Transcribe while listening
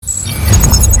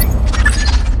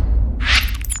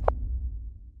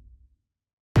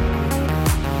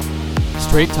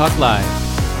Straight Talk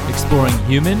Live, exploring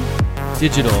human,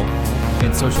 digital,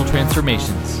 and social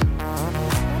transformations.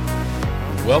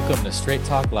 Welcome to Straight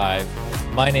Talk Live.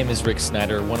 My name is Rick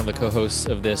Snyder, one of the co-hosts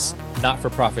of this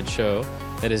not-for-profit show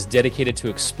that is dedicated to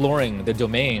exploring the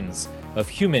domains of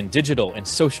human, digital, and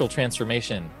social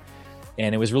transformation.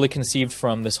 And it was really conceived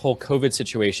from this whole COVID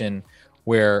situation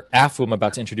where Af, who I'm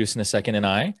about to introduce in a second, and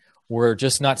I were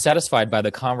just not satisfied by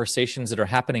the conversations that are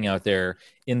happening out there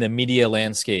in the media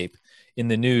landscape, in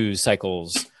the news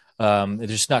cycles. They're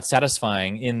just not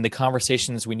satisfying in the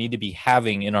conversations we need to be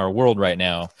having in our world right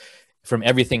now, from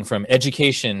everything from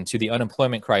education to the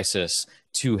unemployment crisis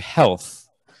to health,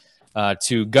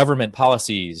 to government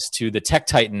policies, to the tech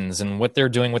titans and what they're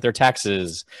doing with their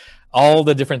taxes, all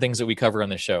the different things that we cover on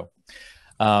this show.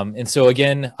 And so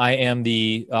again, I am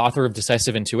the author of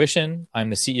Decisive Intuition. I'm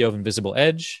the CEO of Invisible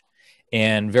Edge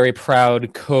and very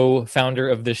proud co-founder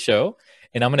of this show.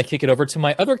 And I'm going to kick it over to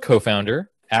my other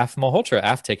co-founder, Af Malhotra.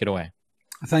 Af, take it away.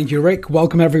 Thank you, Rick.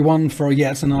 Welcome everyone for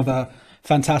yet another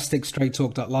fantastic Straight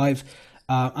Talk Live.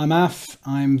 I'm Af.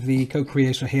 I'm the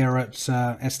co-creator here at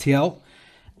STL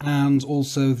and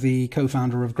also the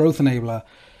co-founder of Growth Enabler.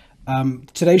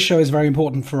 Today's show is very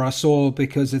important for us all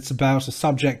because it's about a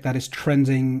subject that is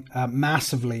trending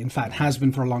massively, in fact, has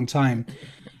been for a long time,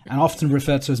 and often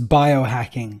referred to as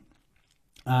biohacking.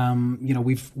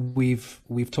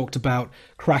 We've talked about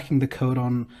cracking the code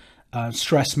on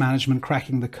stress management,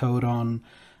 cracking the code on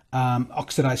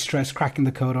oxidized stress, cracking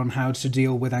the code on how to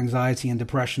deal with anxiety and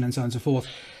depression and so on and so forth.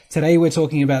 Today, we're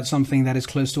talking about something that is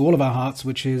close to all of our hearts,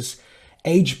 which is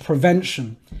age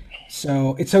prevention.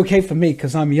 So it's okay for me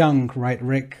because I'm young, right,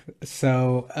 Rick?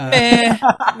 So,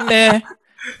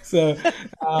 So,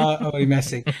 only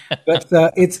messy, but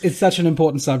it's such an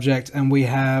important subject, and we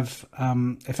have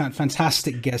a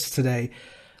fantastic guest today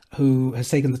who has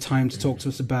taken the time to talk to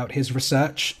us about his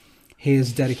research,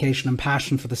 his dedication and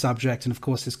passion for the subject, and of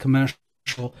course his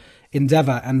commercial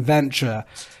endeavor and venture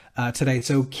today.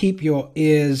 So keep your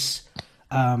ears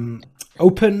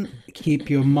open,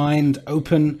 keep your mind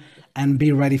open, and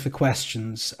be ready for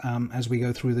questions as we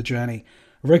go through the journey.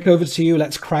 Rick, over to you.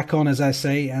 Let's crack on, as I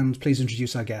say, and please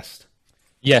introduce our guest.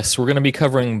 Yes, we're going to be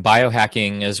covering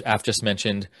biohacking, as Af just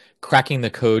mentioned, cracking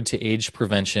the code to age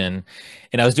prevention.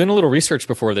 And I was doing a little research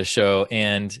before this show,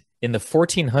 and in the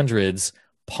 1400s,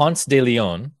 Ponce de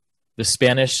Leon, the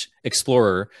Spanish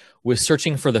explorer, was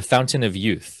searching for the fountain of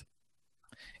youth.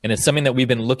 And it's something that we've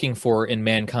been looking for in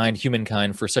mankind,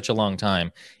 humankind, for such a long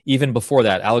time. Even before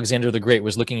that, Alexander the Great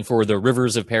was looking for the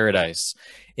rivers of paradise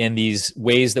and these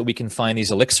ways that we can find these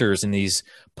elixirs and these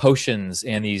potions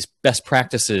and these best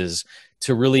practices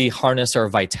to really harness our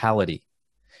vitality.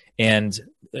 And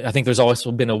I think there's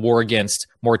also been a war against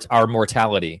our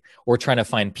mortality, or trying to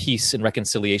find peace and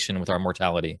reconciliation with our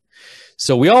mortality.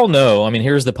 So we all know,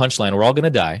 here's the punchline. We're all going to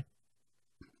die.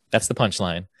 That's the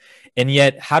punchline. And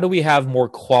yet, how do we have more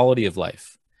quality of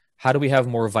life? How do we have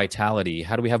more vitality?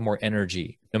 How do we have more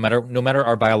energy, no matter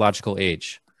our biological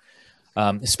age?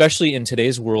 Especially in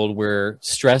today's world where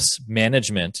stress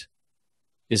management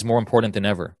is more important than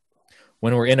ever.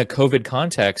 When we're in a COVID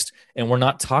context and we're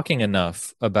not talking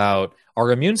enough about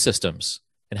our immune systems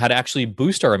and how to actually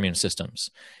boost our immune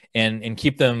systems and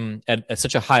keep them at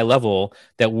such a high level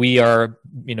that we are,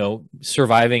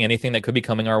 surviving anything that could be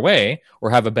coming our way or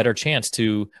have a better chance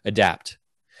to adapt.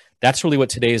 That's really what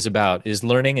today is about, is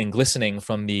learning and glistening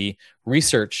from the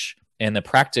research and the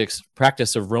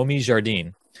practice of Romy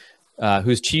Jardine,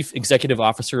 who's Chief Executive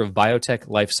Officer of Biotech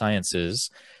Life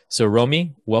Sciences. So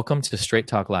Romy, welcome to Straight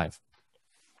Talk Live.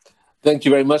 Thank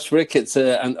you very much, Rick. It's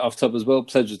and Aftab as well.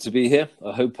 Pleasure to be here.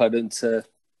 I hope I don't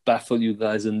baffle you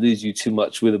guys and lose you too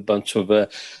much with a bunch of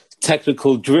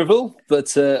technical drivel,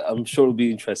 but I'm sure it'll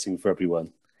be interesting for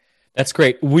everyone. That's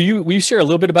great. Will you share a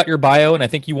little bit about your bio? And I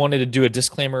think you wanted to do a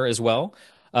disclaimer as well.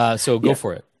 So go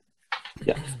for it.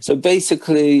 Yeah. So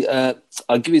basically,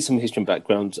 I'll give you some history and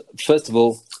background. First of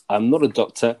all, I'm not a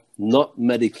doctor, not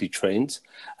medically trained,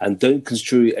 and don't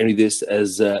construe any of this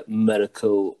as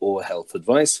medical or health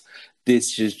advice.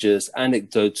 This is just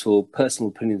anecdotal, personal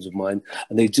opinions of mine,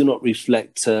 and they do not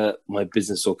reflect my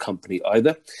business or company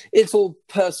either. It's all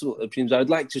personal opinions. I'd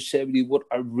like to share with you what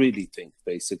I really think,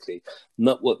 basically,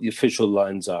 not what the official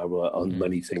lines are on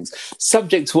many things.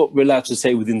 Subject to what we're allowed to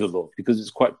say within the law, because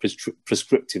it's quite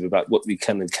prescriptive about what we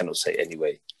can and cannot say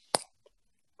anyway.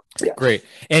 Yeah. Great.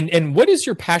 And what is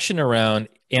your passion around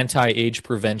anti-age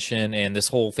prevention and this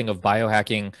whole thing of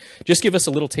biohacking? Just give us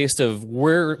a little taste of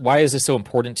why is this so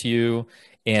important to you,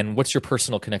 and what's your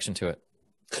personal connection to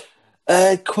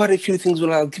it? Quite a few things.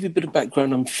 Well, I'll give you a bit of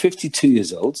background. I'm 52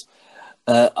 years old.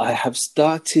 I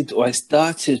started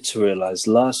to realize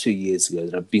last few years ago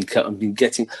that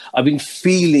I've been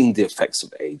feeling the effects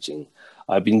of aging.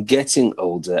 I've been getting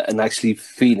older and actually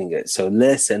feeling it. So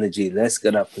less energy, less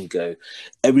get up and go.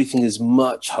 Everything is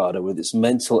much harder, whether it's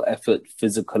mental effort,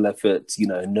 physical effort,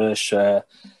 inertia,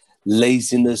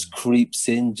 laziness creeps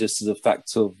in just as a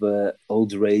fact of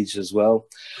older age as well.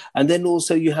 And then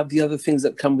also you have the other things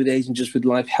that come with age and just with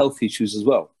life, health issues as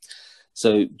well.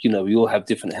 So, we all have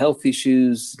different health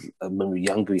issues. When we're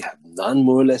younger, we have none,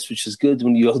 more or less, which is good.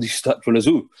 When you're older, you start to realize,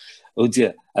 oh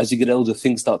dear, as you get older,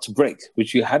 things start to break,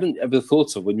 which you hadn't ever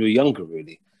thought of when you were younger,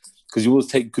 really, because you always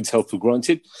take good health for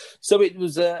granted. So it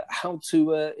was how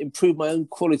to improve my own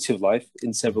quality of life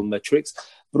in several metrics,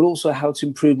 but also how to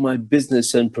improve my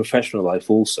business and professional life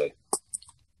also.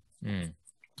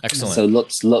 Excellent. So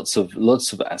lots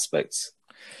of aspects.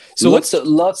 So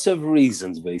lots of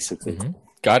reasons, basically. Mm-hmm.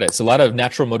 Got it. So a lot of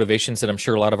natural motivations that I'm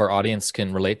sure a lot of our audience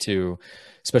can relate to,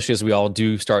 especially as we all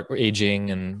do start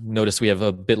aging and notice we have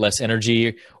a bit less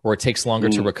energy, or it takes longer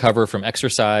to recover from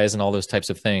exercise and all those types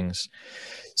of things.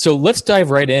 So let's dive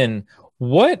right in.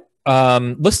 Let's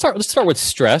start with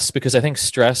stress, because I think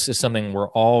stress is something we're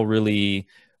all really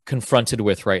confronted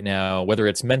with right now, whether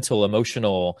it's mental,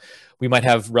 emotional. We might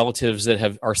have relatives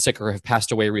that are sick or have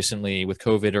passed away recently with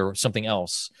COVID or something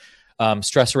else.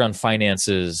 Stress around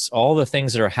finances, all the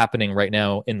things that are happening right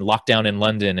now in lockdown in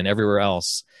London and everywhere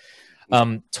else.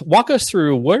 Walk us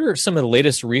through, what are some of the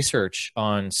latest research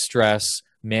on stress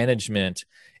management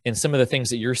and some of the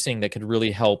things that you're seeing that could really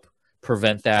help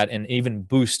prevent that and even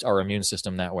boost our immune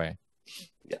system that way?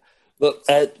 Yeah. Well,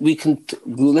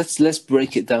 let's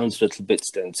break it down a little bit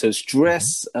then. So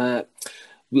stress,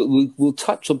 we'll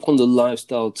touch upon the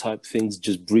lifestyle type things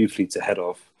just briefly to head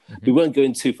off. We won't go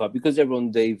in too far because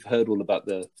they've heard all about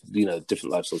the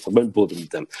different lifestyles. I won't bore them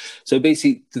with them. So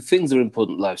basically, the things that are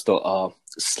important in lifestyle are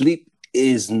sleep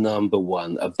is number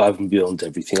one, above and beyond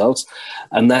everything else.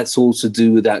 And that's all to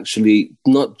do with actually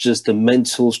not just the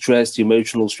mental stress, the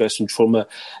emotional stress and trauma,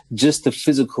 just the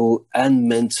physical and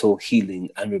mental healing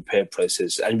and repair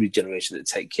process and regeneration that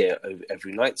take care of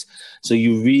every night. So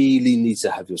you really need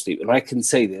to have your sleep. And I can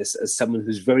say this as someone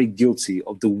who's very guilty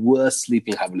of the worst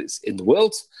sleeping habits in the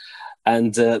world,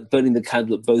 and burning the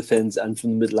candle at both ends and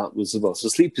from the middle outwards as well. So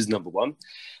sleep is number one.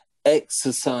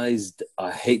 Exercise,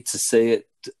 I hate to say it,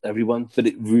 everyone, but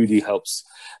it really helps.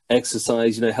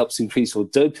 Exercise, helps increase your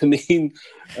dopamine,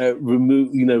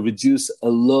 reduce a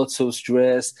lot of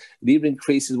stress. It even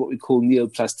increases what we call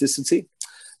neuroplasticity.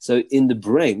 So in the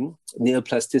brain,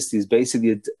 neuroplasticity is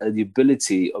basically the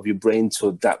ability of your brain to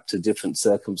adapt to different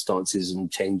circumstances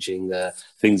and changing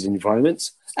things in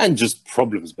environments and just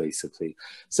problems, basically.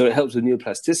 So it helps with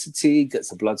neuroplasticity, gets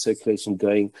the blood circulation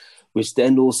going, which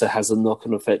then also has a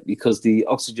knock-on effect because the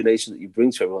oxygenation that you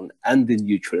bring to everyone and the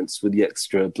nutrients with the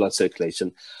extra blood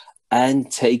circulation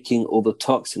and taking all the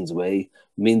toxins away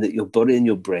mean that your body and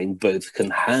your brain both can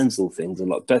handle things a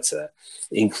lot better,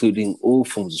 including all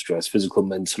forms of stress, physical,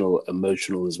 mental,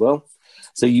 emotional as well.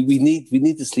 So we need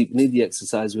the sleep, we need the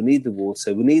exercise, we need the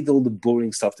water, we need all the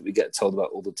boring stuff that we get told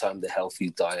about all the time, the healthy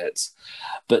diets.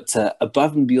 But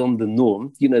above and beyond the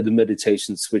norm, the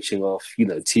meditation, switching off,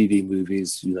 TV,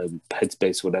 movies,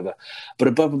 Headspace, whatever. But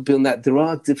above and beyond that, there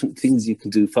are different things you can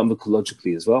do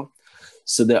pharmacologically as well.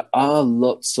 So there are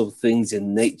lots of things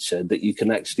in nature that you can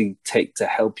actually take to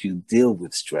help you deal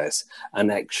with stress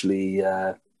and actually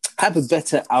have a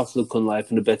better outlook on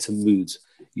life and a better mood,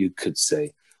 you could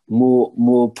say.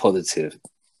 More positive.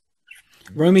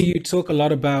 Romy, you talk a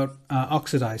lot about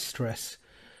oxidized stress.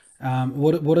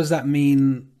 What does that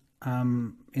mean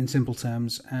in simple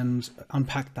terms, and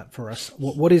unpack that for us?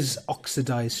 What is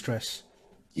oxidized stress?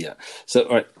 Yeah. So,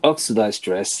 all right, oxidized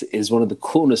stress is one of the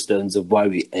cornerstones of why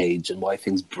we age and why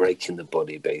things break in the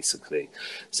body, basically.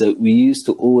 So we used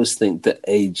to always think that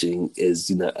aging is,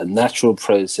 a natural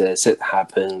process. It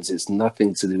happens. It's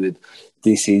nothing to do with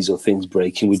disease or things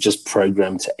breaking. We're just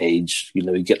programmed to age.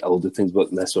 We get older, things work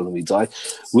less well and we die,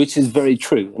 which is very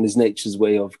true and is nature's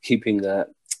way of keeping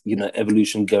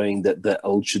evolution going, that the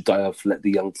old should die off, let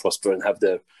the young prosper and have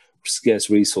their scarce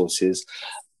resources.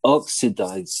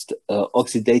 Oxidative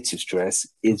stress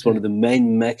is one of the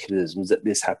main mechanisms that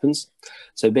this happens.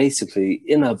 So basically,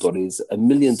 in our bodies, 1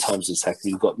 million times a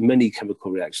second, you've got many chemical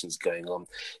reactions going on.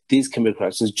 These chemical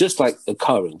reactions, just like a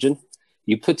car engine,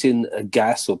 you put in a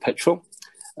gas or petrol,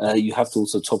 you have to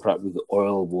also top it up with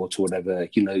oil, water, whatever.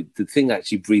 The thing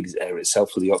actually breathes air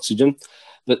itself for the oxygen.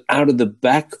 But out of the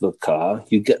back of the car,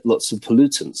 you get lots of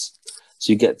pollutants.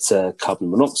 So you get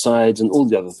carbon monoxide and all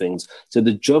the other things. So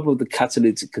the job of the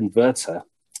catalytic converter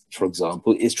for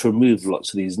example, is to remove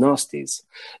lots of these nasties.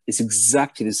 It's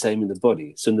exactly the same in the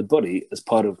body. So in the body, as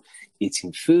part of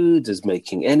eating food, as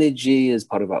making energy, as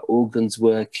part of our organs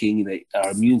working,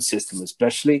 our immune system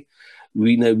especially,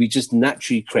 we just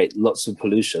naturally create lots of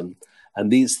pollution.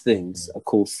 And these things are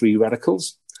called free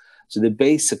radicals. So they're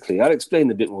basically, I'll explain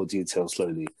in a bit more detail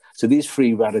slowly. So these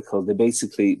free radicals, they're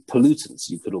basically pollutants,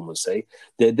 you could almost say.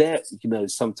 They're there,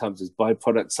 sometimes as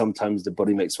byproducts, sometimes the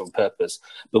body makes on purpose.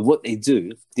 But what they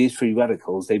do, these free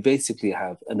radicals, they basically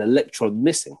have an electron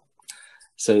missing.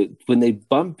 So when they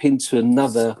bump into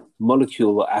another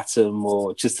molecule or atom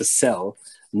or just a cell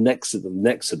next to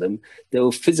them, they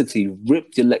will physically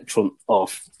rip the electron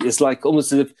off. It's like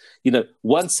almost as if,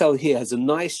 one cell here has a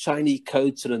nice shiny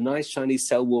coat and a nice shiny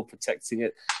cell wall protecting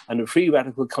it. And a free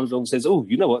radical comes along and says, oh,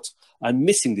 you know what? I'm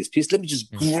missing this piece. Let me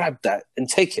just grab that and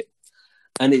take it.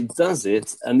 And it does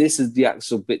it. And this is the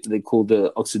actual bit that they call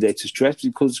the oxidative stress,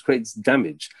 because it creates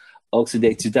damage,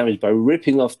 oxidative damage, by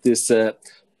ripping off this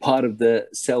part of the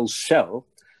cell's shell.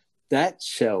 That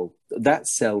cell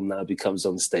now becomes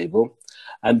unstable.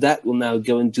 And that will now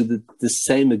go and do the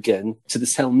same again to the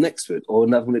cell next to it, or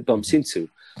another one it bumps into.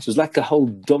 So it's like a whole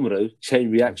domino chain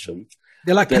reaction.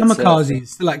 They're like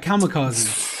kamikazes. They're like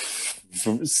kamikazes.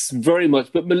 Very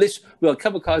much, but malicious. Well,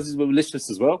 kamikazes were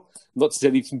malicious as well. Not to say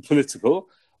anything political,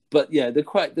 but yeah, they're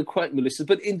quite malicious,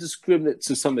 but indiscriminate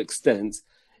to some extent,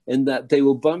 in that they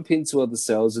will bump into other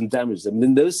cells and damage them. And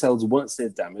then those cells, once they're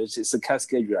damaged, it's a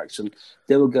cascade reaction.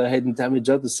 They will go ahead and damage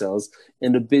other cells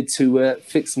in a bid to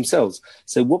fix themselves.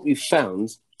 So what we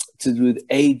found to do with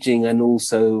aging and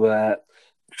also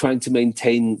trying to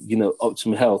maintain,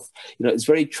 optimal health, it's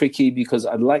very tricky, because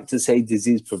I'd like to say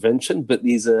disease prevention, but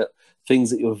these are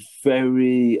things that you're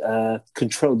very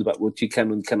controlled about what you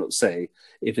can and cannot say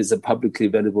if it's a publicly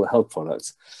available health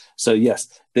product. So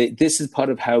yes, this is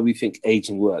part of how we think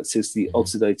aging works. It's the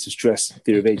oxidative stress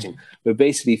theory of aging, where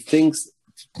basically things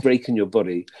break in your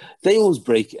body. They always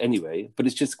break anyway, but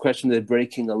it's just a question they're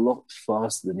breaking a lot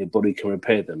faster than your body can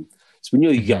repair them. So when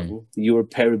you're young, your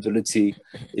repairability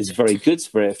is very good, it's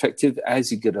very effective.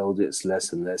 As you get older, it's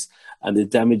less and less, and the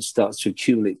damage starts to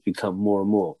accumulate, become more and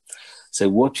more. So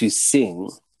what you're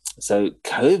seeing, so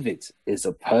COVID is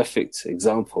a perfect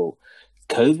example.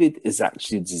 COVID is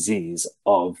actually a disease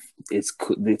it's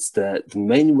the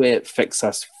main way it affects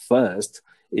us first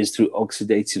is through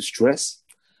oxidative stress.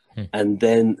 And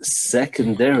then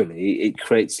secondarily, it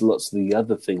creates lots of the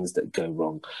other things that go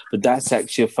wrong. But that's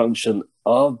actually a function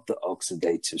of the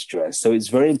oxidative stress. So it's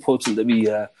very important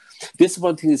that this is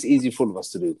one thing that's easy for all of us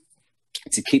to do,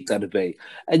 to keep that at bay.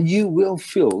 And you will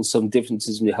feel some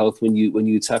differences in your health when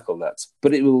you tackle that.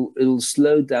 But it'll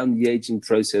slow down the aging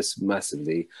process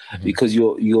massively, because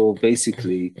you're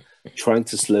basically trying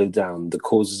to slow down the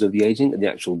causes of the aging and the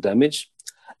actual damage.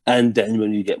 And then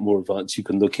when you get more advanced, you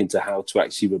can look into how to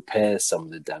actually repair some of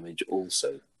the damage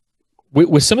also.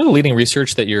 With some of the leading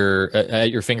research that you're at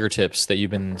your fingertips that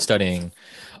you've been studying,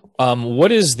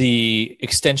 what is the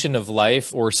extension of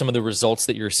life or some of the results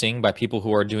that you're seeing by people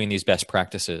who are doing these best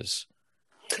practices?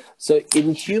 So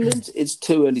in humans, it's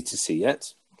too early to see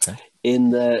yet. Okay.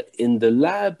 In the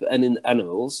lab and in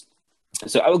animals,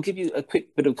 so I will give you a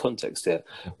quick bit of context here.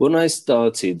 When I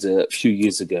started a few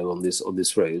years ago on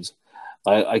this road,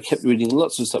 I kept reading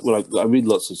lots of stuff. Well, I read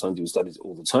lots of scientific studies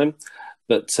all the time,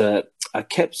 but I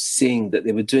kept seeing that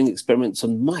they were doing experiments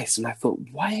on mice, and I thought,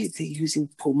 why are they using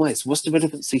poor mice? What's the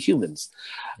relevance to humans?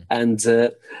 And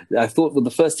I thought, well,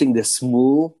 the first thing, they're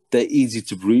small, they're easy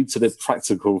to breed, so they're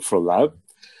practical for a lab.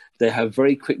 They have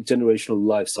very quick generational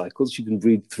life cycles. You can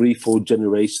breed 3-4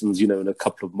 generations, in a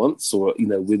couple of months, or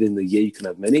within the year you can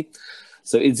have many.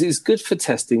 So it's good for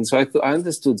testing. So I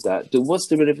understood that. But what's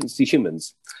the relevance to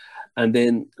humans? And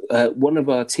then one of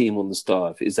our team on the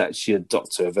staff is actually a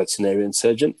doctor, a veterinarian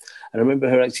surgeon. And I remember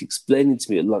her actually explaining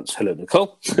to me at lunch, hello,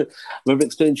 Nicole. I remember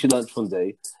explaining to you at lunch one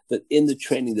day that in the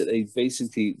training that they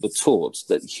basically were taught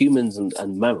that humans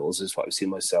and mammals, is what I've seen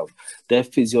myself, their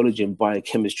physiology and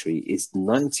biochemistry is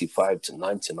 95 to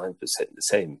 99% the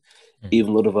same.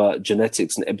 Even a lot of our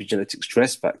genetics and epigenetic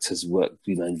stress factors work,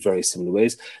 in very similar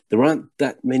ways. There aren't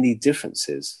that many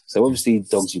differences. So obviously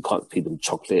dogs, you can't feed them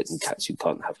chocolate, and cats, you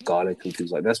can't have garlic and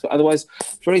things like that. But otherwise,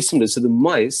 very similar. So the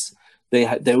mice,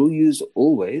 they're all used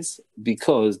always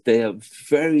because they have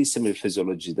very similar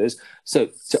physiology to those. So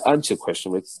to answer your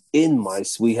question, Rick, in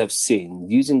mice, we have seen,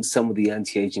 using some of the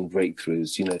anti-aging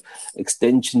breakthroughs,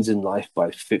 extensions in life by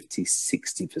 50,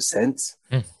 60%.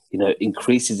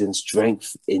 Increases in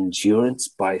strength, endurance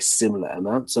by similar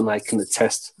amounts. And I can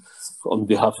attest on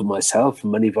behalf of myself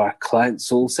and many of our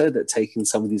clients also, that taking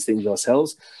some of these things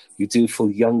ourselves, you do feel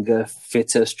younger,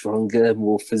 fitter, stronger,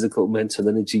 more physical, mental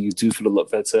energy. You do feel a lot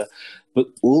better. But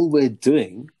all we're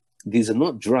doing, these are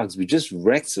not drugs. We're just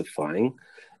rectifying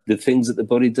the things that the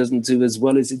body doesn't do as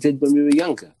well as it did when we were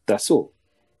younger. That's all.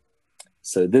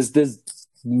 So there's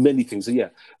many things. So yeah,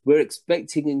 we're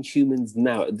expecting in humans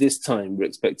now at this time, we're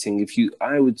expecting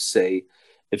I would say,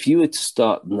 if you were to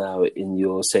start now in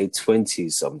your, say,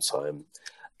 20s sometime,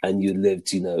 and you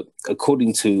lived,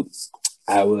 according to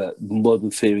our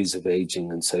modern theories of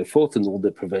aging and so forth, and all the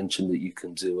prevention that you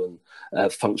can do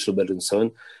and functional medicine and so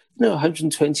on,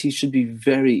 120 should be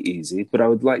very easy. But I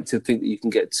would like to think that you can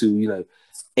get to,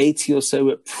 80 or so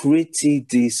at pretty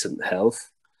decent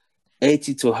health.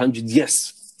 80 to 100,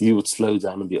 yes, you would slow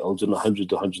down and be older, and 100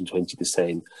 to 120 the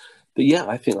same. But yeah,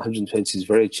 I think 120 is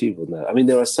very achievable now. I mean,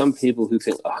 there are some people who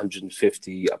think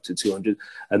 150 up to 200,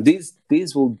 and these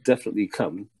will definitely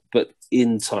come, but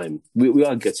in time. We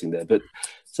are getting there. But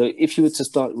so if you were to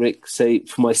start, Rick, say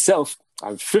for myself,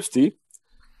 I'm 50.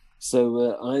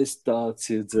 So I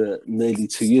started nearly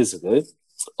 2 years ago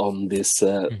on this,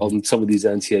 on some of these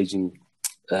anti-aging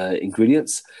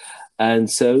ingredients. And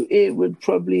so it would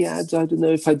probably add, I don't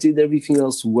know, if I did everything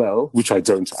else well, which I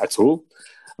don't at all.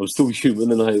 I'm still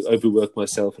human and I overwork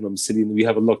myself and I'm silly and we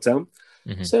have a lockdown.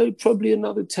 Mm-hmm. So probably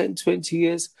another 10, 20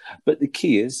 years. But the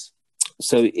key is,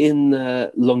 so in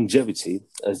longevity,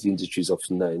 as the industry is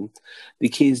often known, the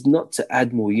key is not to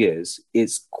add more years.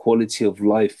 It's quality of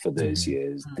life for those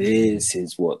years. This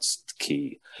is what's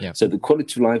key. Yeah. So the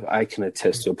quality of life I can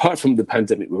attest to, apart from the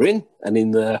pandemic we're in and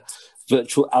in the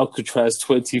virtual Alcatraz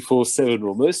 24/7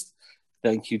 almost.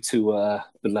 Thank you to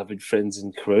beloved friends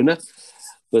in Corona.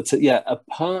 But yeah,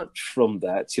 apart from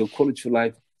that, your quality of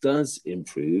life does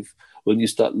improve when you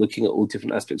start looking at all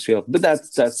different aspects of your health. But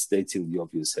that's stating the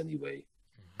obvious anyway.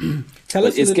 Tell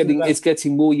us it's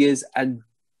getting more years and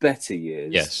better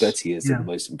years. Yes. Better years are the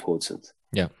most important.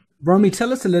 Yeah. Romy,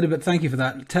 tell us a little bit. Thank you for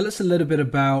that. Tell us a little bit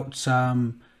about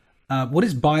what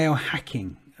is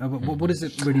biohacking. What does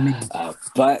it really mean?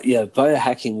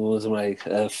 Biohacking was my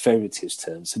favoriteest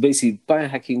term. So basically,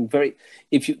 biohacking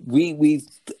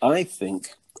I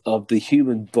think of the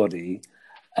human body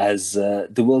as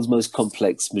the world's most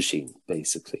complex machine,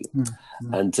 basically.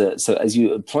 Mm-hmm. And so as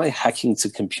you apply hacking to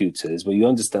computers, where you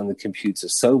understand the computer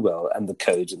so well and the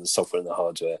code and the software and the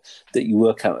hardware, that you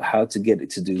work out how to get it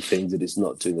to do things that it's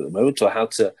not doing at the moment, or how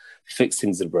to fix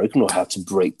things that are broken, or how to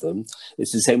break them.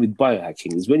 It's the same with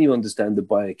biohacking. Is when you understand the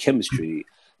biochemistry,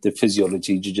 the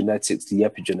physiology, the genetics, the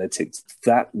epigenetics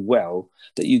that well,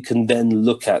 that you can then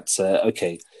look at,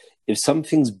 okay, if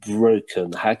something's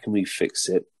broken, how can we fix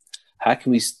it? How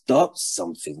can we stop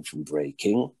something from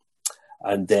breaking?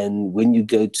 And then when you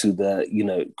go to the,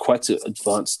 quite an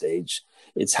advanced stage,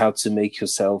 it's how to make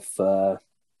yourself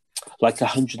like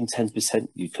 110%,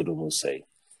 you could almost say,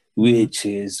 which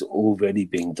is already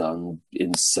being done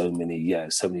in so many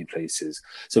places.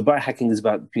 So biohacking is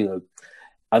about,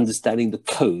 understanding the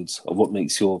codes of what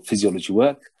makes your physiology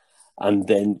work, and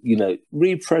then,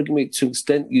 reprogram it to an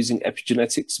extent using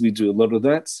epigenetics. We do a lot of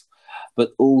that.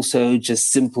 But also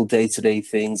just simple day-to-day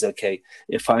things. Okay,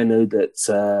 if I know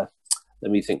that,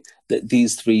 let me think, that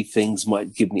these three things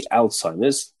might give me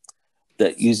Alzheimer's,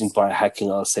 that using biohacking,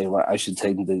 I'll say, right, I should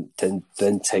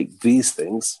then take these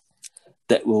things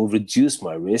that will reduce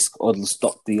my risk or it'll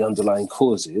stop the underlying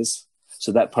causes.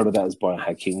 So that part of that is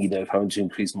biohacking. If I want to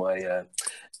increase my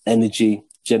energy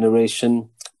generation,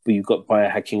 but you've got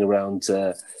biohacking around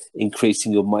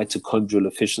increasing your mitochondrial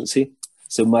efficiency.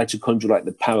 So mitochondria like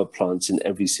the power plants in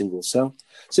every single cell.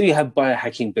 So you have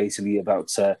biohacking basically about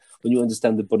when you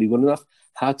understand the body well enough,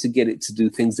 how to get it to do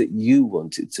things that you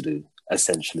want it to do,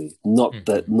 essentially, not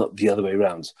the other way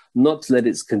around, not to let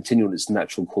it continue on its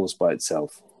natural course by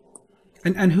itself.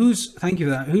 And thank you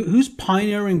for that. Who's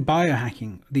pioneering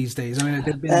biohacking these days? I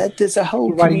mean, there's a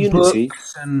whole community,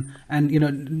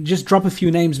 and just drop a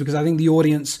few names, because I think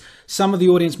some of the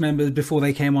audience members before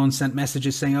they came on sent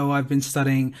messages saying, "Oh, I've been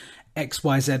studying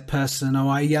XYZ person,"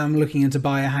 or I'm looking into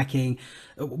biohacking.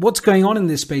 What's going on in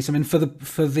this space? I mean, for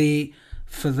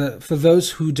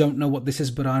those who don't know what this is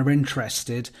but are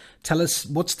interested, tell us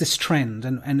what's this trend,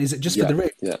 and is it just for the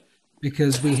rich? Yeah.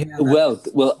 Because we hear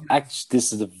that. Well, actually,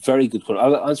 this is a very good question.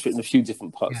 I'll answer it in a few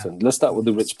different parts. Yeah. Let's start with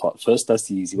the rich part first. That's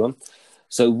the easy one.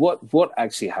 So what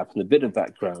actually happened? A bit of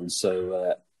background.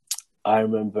 So I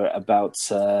remember about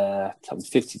I'm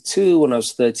 52, when I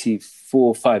was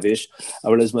 34, 5-ish, I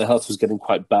realized my health was getting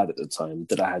quite bad at the time,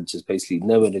 that I had just basically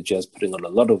no energy. I was putting on a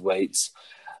lot of weight,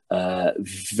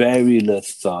 very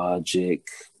lethargic,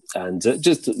 and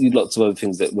just lots of other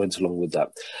things that went along with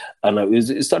that. And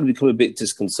it started to become a bit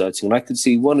disconcerting. And I could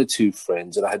see one or two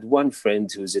friends, and I had one friend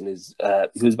who was he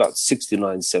was about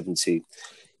 69, 70.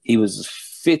 He was as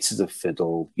fit as a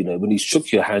fiddle. You know, when he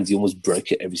shook your hand, he almost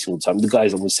broke it every single time. The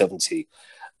guy's almost 70.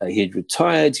 He had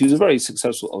retired. He was a very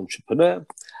successful entrepreneur.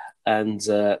 And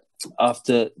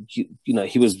after,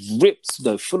 he was ripped,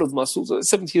 full of muscles,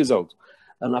 70 years old.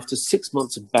 And after 6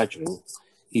 months of badgering,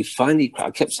 he finally, I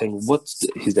kept saying,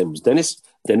 his name was Dennis.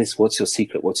 Dennis, what's your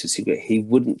secret? What's your secret? He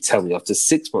wouldn't tell me. After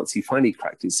 6 months, he finally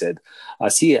cracked. He said, I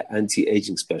see an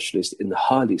anti-aging specialist in the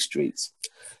Harley Street.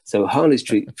 So Harley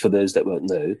Street, for those that won't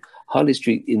know, Harley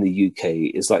Street in the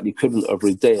UK is like the equivalent of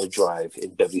Rodeo Drive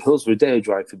in Beverly Hills. Rodeo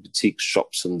Drive for boutique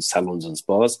shops and salons and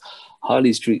spas.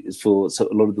 Harley Street is for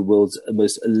a lot of the world's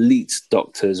most elite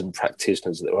doctors and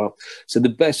practitioners that there are. So the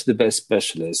best of the best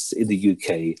specialists in the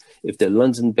UK, if they're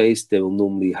London-based, they will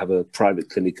normally have a private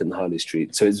clinic in Harley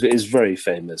Street. So it's very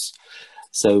famous.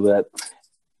 So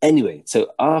anyway,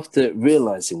 so after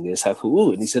realizing this, I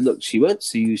thought, and he said, look, she won't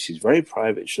see you. She's very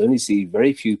private. She'll only see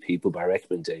very few people by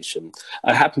recommendation.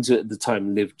 I happened to, at the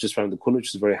time, live just around the corner,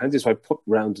 which was very handy. So I popped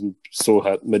round and saw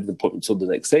her, made an appointment till the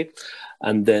next day.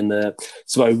 And then,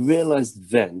 so I realized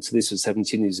then, so this was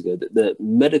 17 years ago, that the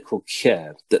medical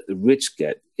care that the rich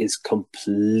get is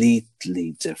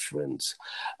completely different.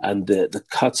 And the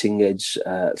cutting edge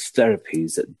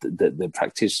therapies that the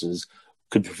practitioners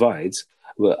could provide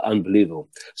were unbelievable.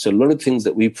 So a lot of things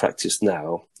that we practice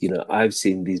now, I've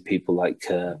seen these people like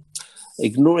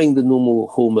ignoring the normal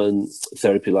hormone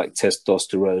therapy like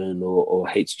testosterone or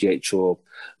HGH or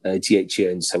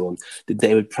DHEA and so on, that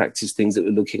they would practice things that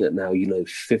we're looking at now,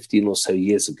 15 or so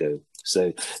years ago.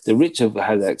 So the rich have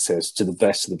had access to the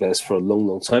best of the best for a long,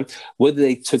 long time. Whether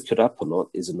they took it up or not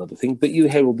is another thing. But you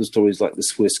hear all the stories like the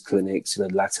Swiss clinics,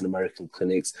 Latin American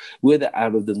clinics, where they're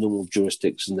out of the normal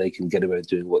jurisdiction, they can get away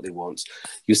doing what they want.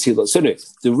 You see that. So anyway,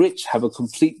 the rich have a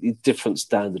completely different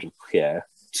standard of care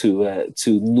to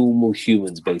normal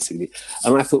humans, basically.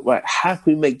 And I thought, right, how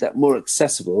can we make that more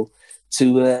accessible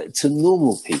to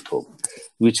normal people,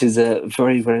 which is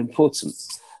very, very important.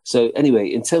 So anyway,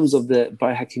 in terms of the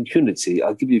biohacking community,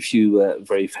 I'll give you a few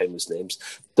very famous names.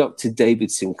 Dr. David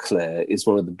Sinclair is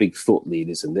one of the big thought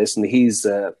leaders in this, and he's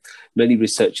mainly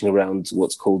researching around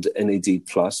what's called NAD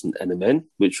plus and NMN,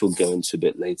 which we'll go into a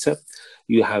bit later.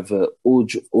 You have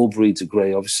Aubrey de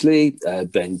Grey, obviously,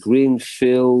 Ben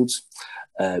Greenfield,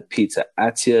 Peter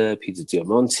Attia, Peter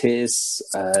Diamandis,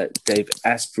 Dave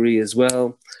Asprey as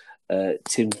well.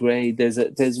 Tim Gray.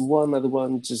 There's one other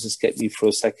one, just escaped me for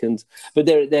a second, but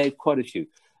there are quite a few.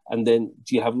 And then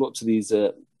you have lots of these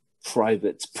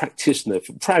private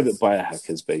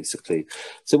biohackers, basically.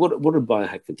 So what a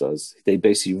biohacker does, they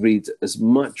basically read as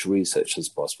much research as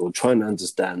possible, try and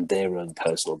understand their own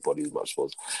personal body as much as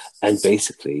possible, and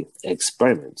basically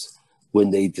experiment.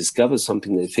 When they discover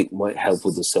something they think might help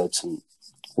with a certain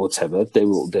whatever, they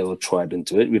will try it and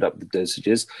do it, read up the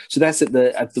dosages. So that's at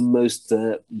the most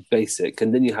basic.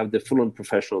 And then you have the full-on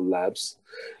professional labs,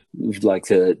 like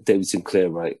David Sinclair,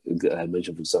 right, I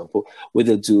mentioned, for example, where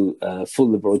they'll do full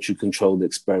laboratory-controlled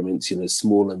experiments,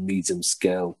 small and medium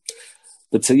scale.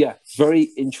 But so, yeah, very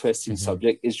interesting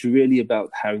subject. It's really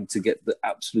about having to get the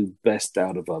absolute best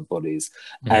out of our bodies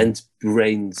and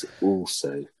brains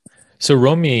also. So,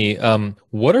 Romy,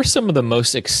 what are some of the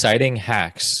most exciting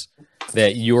hacks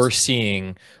that you're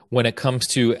seeing when it comes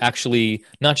to actually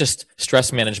not just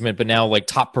stress management, but now like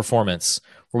top performance,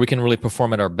 where we can really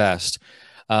perform at our best?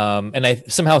 And I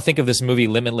somehow think of this movie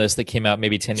Limitless that came out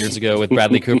maybe 10 years ago with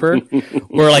Bradley Cooper,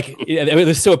 where like it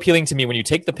was so appealing to me. When you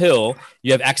take the pill,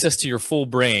 you have access to your full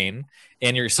brain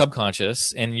and your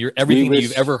subconscious and everything that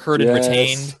you've ever heard and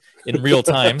retained in real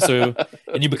time. So,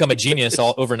 and you become a genius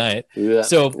all overnight.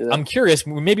 I'm curious,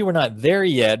 maybe we're not there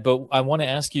yet, but I want to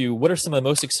ask you, what are some of the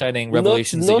most exciting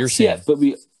revelations that you're seeing? Not yet,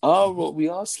 but we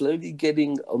are slowly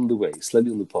getting on the way, slowly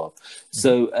on the path.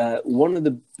 So one of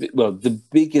the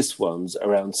biggest ones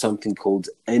around something called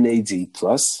NAD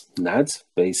plus, NAD,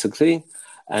 basically,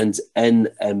 and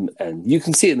NMN. You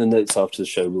can see it in the notes after the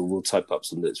show. We'll type up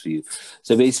some notes for you.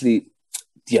 So basically,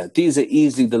 yeah, these are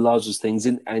easily the largest things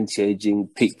in anti-aging,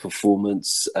 peak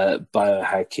performance,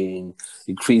 biohacking,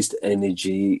 increased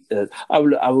energy. I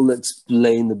will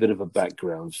explain a bit of a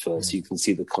background first so you can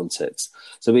see the context.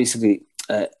 So basically,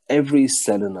 every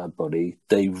cell in our body,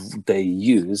 they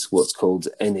use what's called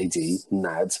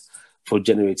NAD, for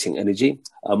generating energy.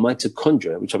 Our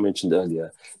mitochondria, which I mentioned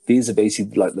earlier, these are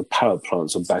basically like the power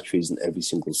plants or batteries in every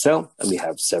single cell, and we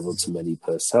have several to many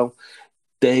per cell.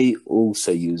 They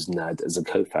also use NAD as a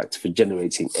cofactor for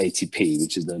generating ATP,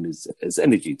 which is known as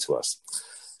energy to us.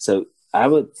 So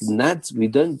our NADs, we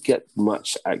don't get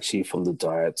much actually from the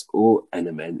diet or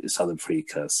NMN, it's other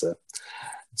precursor.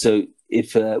 So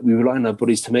if we rely on our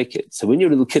bodies to make it. So when you're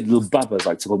a little kid, little babbas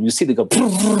like to call them, you see they go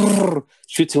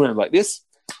shooting around like this,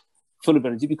 full of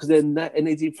energy, because their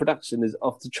NAD production is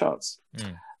off the charts.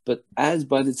 But as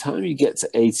by the time you get to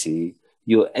 80,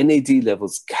 your NAD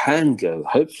levels can go,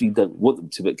 hopefully you don't want them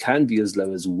to, but can be as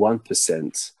low as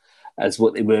 1% as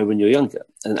what they were when you're younger.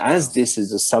 And as this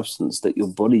is a substance that your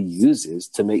body uses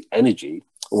to make energy,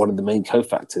 one of the main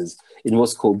cofactors in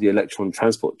what's called the electron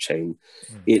transport chain,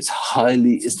 it's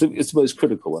the most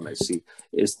critical one actually.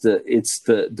 It's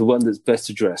the one that's best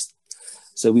addressed.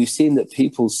 So we've seen that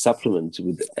people supplement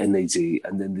with NAD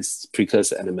and then this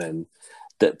precursor NMN.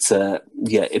 That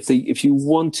if you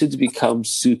wanted to become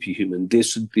superhuman,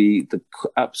 this would be the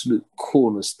absolute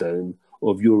cornerstone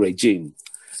of your regime.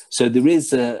 So there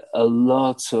is a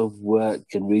lot of work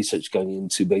and research going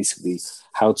into basically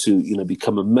how to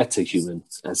become a metahuman,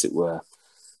 as it were.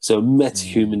 So a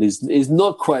metahuman is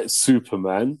not quite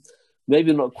Superman,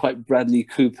 maybe not quite Bradley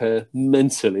Cooper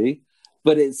mentally,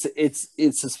 but it's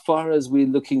as far as we're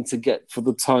looking to get for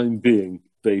the time being,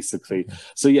 basically.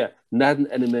 So yeah, NAD and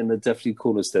NMN are definitely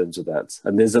cornerstones of that.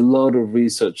 And there's a lot of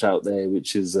research out there,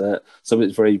 which is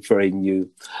something very, very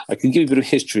new. I can give you a bit of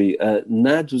history.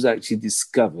 NAD was actually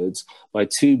discovered by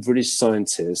two British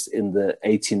scientists in the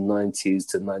 1890s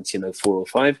to 1904 or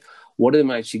 5. One of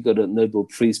them actually got a Nobel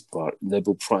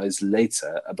Prize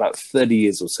later, about 30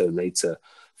 years or so later,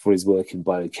 for his work in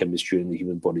biochemistry and the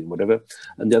human body and whatever.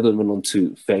 And the other one went on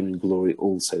to fame and glory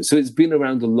also. So it's been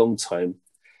around a long time.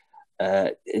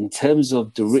 In terms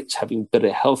of the rich having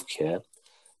better healthcare,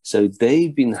 so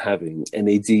they've been having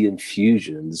NAD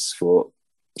infusions for,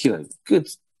 good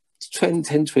 10,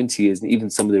 20 years, and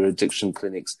even some of their addiction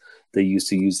clinics, they used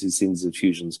to use these things as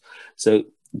infusions. So,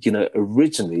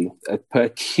 originally, per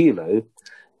kilo,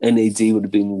 NAD would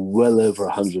have been well over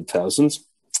 100,000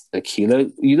 a kilo.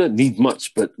 You don't need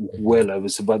much, but well over.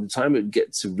 So by the time it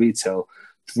gets to retail,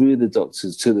 through the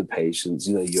doctors to the patients,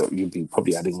 you'd be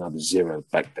probably adding another zero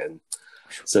back then.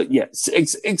 So yeah,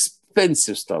 it's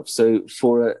expensive stuff. So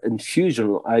for an infusion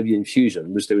or IV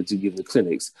infusion, which they would do in the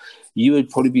clinics, you would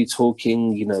probably be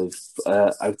talking,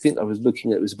 I think I was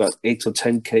looking at it was about 8 or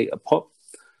 10K a pop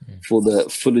for the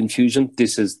full infusion.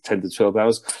 This is 10 to 12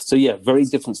 hours. So yeah, very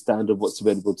different standard of what's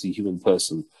available to a human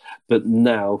person. But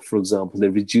now, for example, they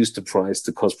reduced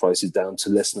the cost prices down to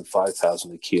less than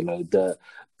 5,000 a kilo. The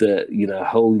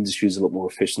whole industry is a lot more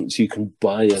efficient. So you can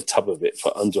buy a tub of it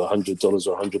for under $100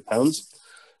 or £100.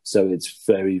 So it's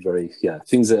very, very,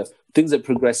 things are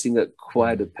progressing at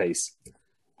quite a pace.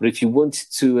 But if you wanted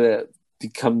to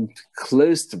become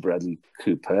close to Bradley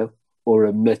Cooper or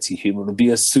a metahuman or be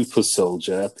a super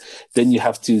soldier, then you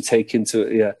have to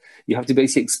you have to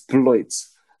basically exploit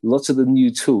lots of the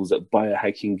new tools that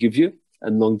biohacking give you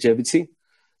and longevity.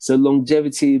 So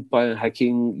longevity,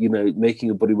 biohacking, making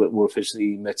your body work more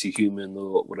efficiently, metahuman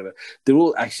or whatever, they're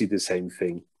all actually the same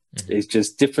thing. Mm-hmm. It's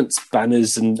just different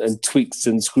spanners and tweaks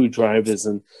and screwdrivers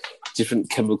and different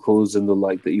chemicals and the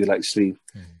like that you'll actually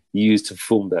use to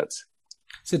form that.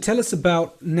 So tell us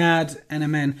about NAD,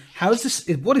 NMN. How is this?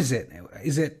 What is it?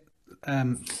 Is it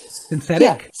synthetic?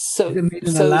 Yeah, so, is it made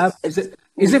in a lab? Is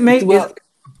it made? Well,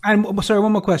 sorry,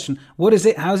 one more question. What is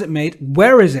it? How is it made?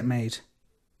 Where is it made?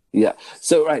 Yeah.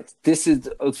 So, right. This is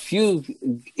a few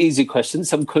easy questions,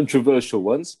 some controversial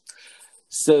ones.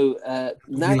 So,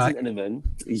 NAD and NMN.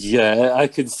 Yeah, I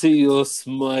can see you're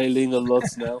smiling a lot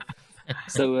now.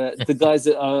 So, the guys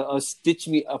that are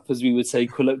stitching me up, as we would say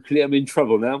colloquially, I'm in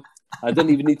trouble now. I don't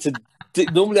even need to.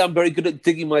 Normally, I'm very good at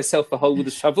digging myself a hole with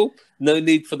a shovel. No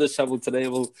need for the shovel today. I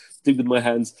will dig with my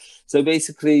hands. So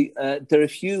basically, there are a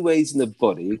few ways in the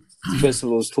body, first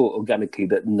of all, it's taught organically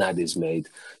that NAD is made.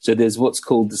 So there's what's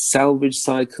called the salvage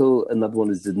cycle. Another one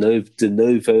is the de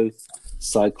novo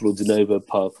cycle or de novo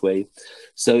pathway.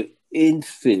 So in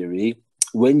theory,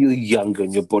 when you're younger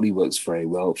and your body works very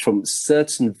well, from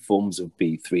certain forms of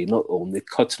B3, not all,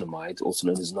 nicotinamide, also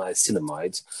known as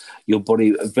niacinamide, your body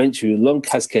eventually, a long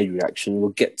cascade reaction, will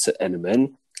get to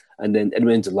NMN, and then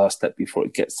NMN is the last step before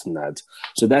it gets to NAD.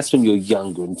 So that's when you're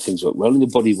younger and things work well, and your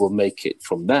body will make it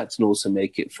from that, and also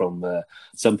make it from,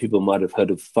 some people might have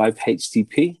heard of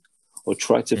 5-HTP, or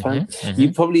tryptophan.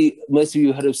 Most of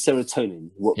you heard of serotonin,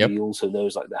 what we also know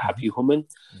is like the happy hormone.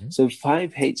 So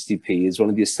 5-HTP is one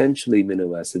of the essential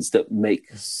amino acids that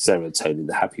make serotonin,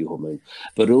 the happy hormone,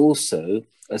 but also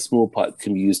a small part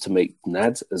can be used to make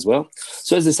NAD as well.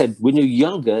 So as I said, when you're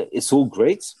younger, it's all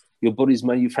great. Your body's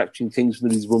manufacturing things from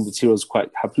these raw materials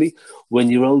quite happily. When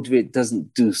you're older, it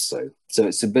doesn't do so. So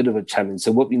it's a bit of a challenge.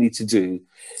 So what we need to do,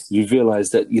 you realize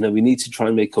that, we need to try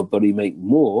and make our body make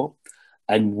more.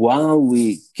 And while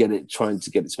we trying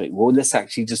to get it to make more, let's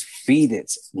actually just feed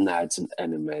it NADs and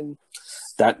NMN.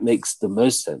 That makes the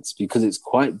most sense because it's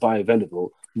quite bioavailable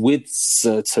with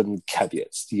certain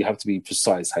caveats. You have to be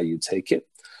precise how you take it.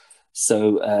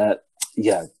 So,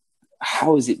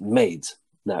 how is it made?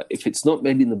 Now, if it's not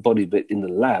made in the body, but in the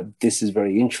lab, this is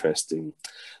very interesting.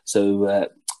 So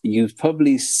you've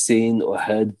probably seen or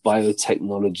heard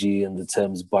biotechnology and the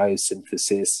terms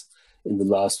biosynthesis in the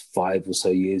last 5 or so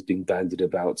years being bandied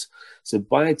about. So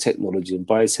biotechnology and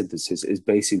biosynthesis is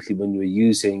basically when you're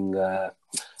using,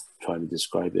 trying to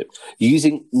describe it, you're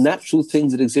using natural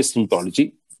things that exist in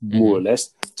biology, more or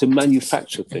less, to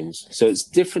manufacture things. So it's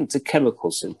different to chemical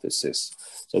synthesis.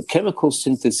 So chemical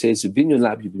synthesis, you've been in your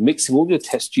lab, you've been mixing all your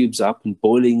test tubes up and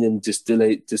boiling and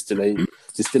distillating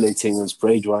and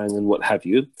spray drying and what have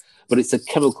you. But it's a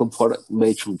chemical product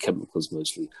made from chemicals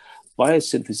mostly.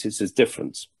 Biosynthesis is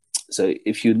different. So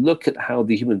if you look at how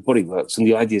the human body works, and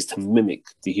the idea is to mimic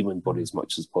the human body as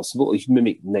much as possible, or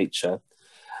mimic nature,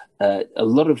 a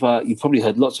lot of you've probably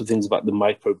heard lots of things about the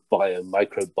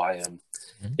microbiome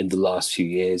in the last few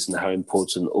years and how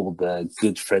important all the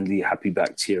good, friendly, happy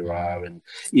bacteria are, and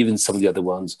even some of the other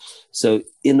ones. So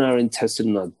in our intestine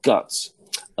and our guts,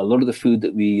 a lot of the food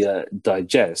that we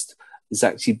digest is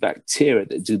actually bacteria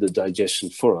that do the digestion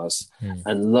for us.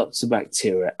 And lots of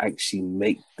bacteria actually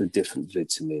make the different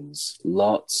vitamins,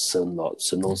 lots and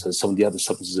lots, and also some of the other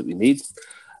substances that we need.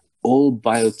 All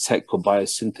biotech or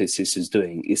biosynthesis is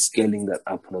doing is scaling that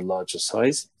up on a larger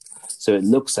size. So it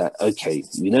looks at, okay,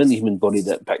 we know in the human body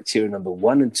that bacteria number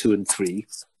 1 and 2 and 3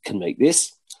 can make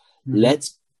this.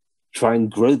 Let's try and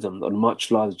grow them on a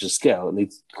much larger scale. And they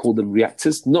call them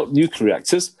reactors, not nuclear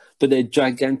reactors, but they're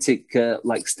gigantic,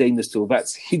 like stainless steel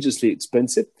vats, hugely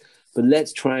expensive. But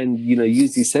let's try and,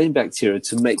 use these same bacteria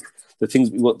to make the things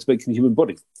we want to make in the human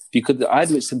body. Because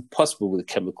either it's impossible with a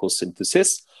chemical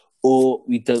synthesis, or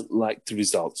we don't like the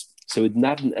results. So with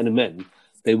NAD and NMN,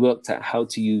 they worked out how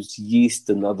to use yeast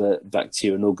and other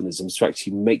bacteria and organisms to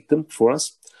actually make them for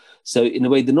us. So in a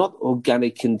way, they're not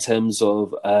organic in terms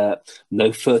of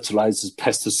no fertilizers,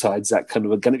 pesticides, that kind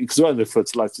of organic, because there are no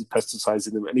fertilizers, pesticides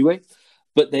in them anyway,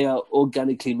 but they are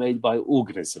organically made by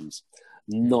organisms,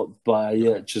 not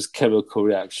by just chemical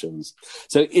reactions.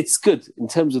 So it's good in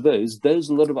terms of those.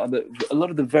 A lot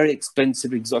of the very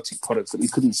expensive exotic products that we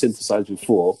couldn't synthesize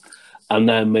before are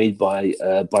now made by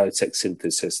biotech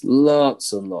synthesis.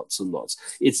 Lots and lots and lots.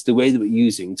 It's the way that we're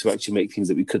using to actually make things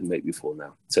that we couldn't make before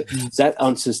now. So that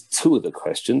answers 2 of the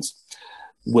questions.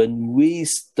 When we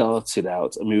started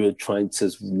out and we were trying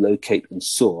to locate and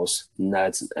source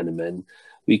NADs and NMN,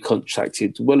 we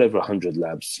contracted well over 100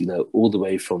 labs, all the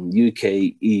way from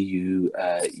UK, EU,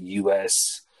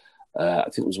 US. I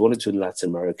think there was 1 or 2 in Latin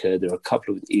America. There are a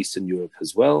couple in Eastern Europe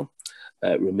as well.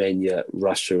 Romania,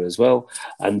 Russia as well.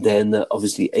 And then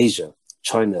obviously Asia,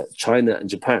 China and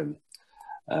Japan.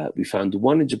 We found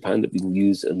 1 in Japan that we can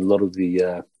use in a lot of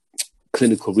the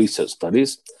clinical research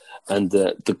studies. And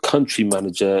the country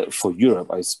manager for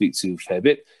Europe, I speak to a fair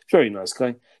bit, very nice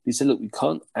guy. He said, look, we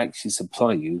can't actually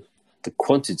supply you the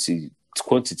quantity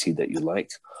that you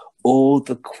like or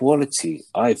the quality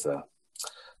either.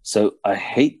 So I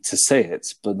hate to say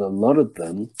it, but a lot of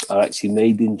them are actually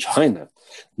made in China.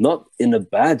 Not in a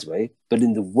bad way, but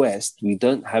in the West, we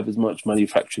don't have as much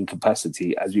manufacturing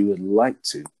capacity as we would like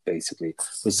to, basically,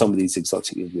 with some of these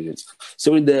exotic ingredients.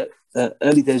 So in the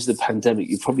early days of the pandemic,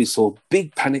 you probably saw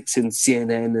big panics in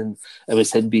CNN and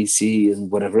MSNBC and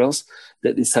whatever else,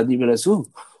 that they suddenly realized,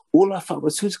 all our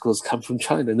pharmaceuticals come from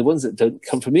China and the ones that don't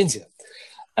come from India.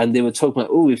 And they were talking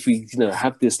about, if we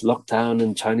have this lockdown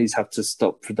and Chinese have to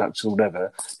stop production or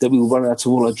whatever, then we will run out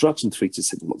of all our drugs in 3 to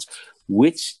 6 months,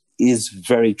 which is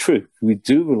very true. We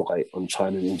do rely on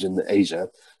China and India and Asia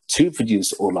to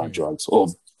produce all our drugs, or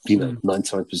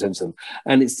 99% of them.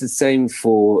 And it's the same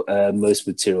for most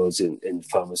materials in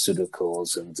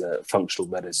pharmaceuticals and functional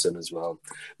medicine as well.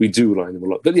 We do rely on them a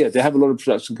lot. But yeah, they have a lot of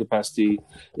production capacity.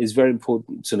 It's very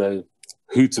important to know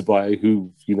who to buy,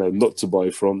 who not to buy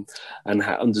from, and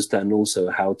understand also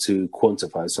how to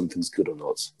quantify something's good or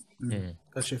not.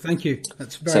 Gotcha. Thank you.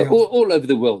 That's very so all over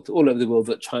the world,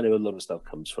 that China, a lot of stuff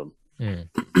comes from.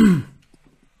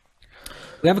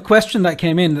 We have a question that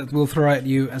came in that we'll throw at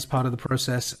you as part of the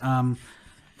process from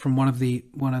one of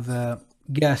the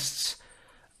guests.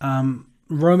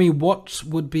 Romy, what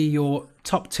would be your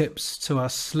top tips to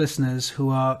us listeners who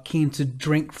are keen to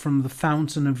drink from the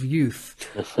fountain of youth?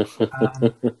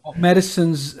 What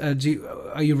medicines are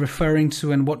you referring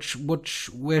to, and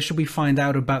where should we find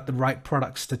out about the right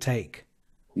products to take?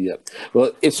 Yeah.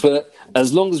 Well, if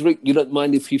as long as Rick, you don't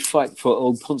mind if you fight for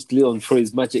old Ponce de Leon for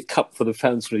his magic cup for the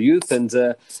Fountain of Youth, and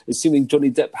assuming Johnny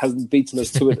Depp hasn't beaten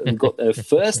us to it and got there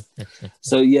first.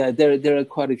 So yeah, there are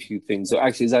quite a few things. So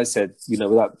actually, as I said,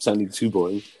 without sounding too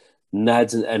boring,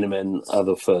 NADS and NMN are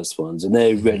the first ones, and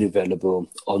they're readily available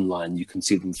online. You can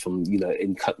see them from,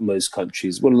 in most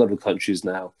countries, well, a lot of countries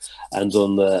now, and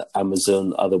on the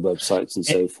Amazon, other websites, and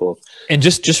so forth. And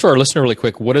just for our listener, really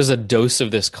quick, what does a dose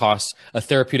of this cost? A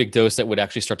therapeutic dose that would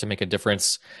actually start to make a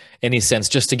difference? Any sense,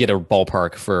 just to get a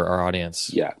ballpark for our audience?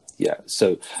 Yeah.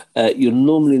 So you're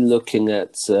normally looking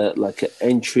at like an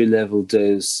entry-level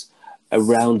dose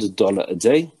around $1 a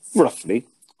day,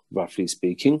 roughly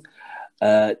speaking.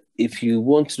 If you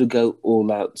wanted to go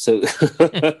all out, so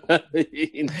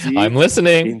indeed, I'm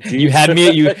listening. Indeed. You had me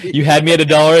at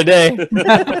 $1 a day.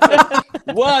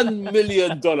 $1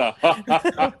 million.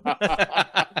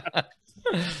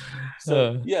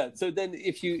 So then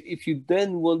if you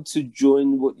then want to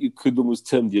join what you could almost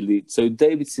term the elite, so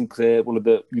David Sinclair, one of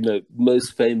the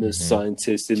most famous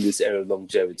scientists in this area of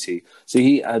longevity, so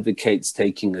he advocates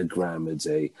taking 1 gram a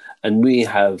day, and we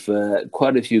have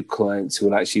quite a few clients who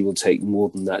will take more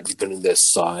than that, depending on their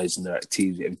size and their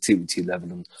activity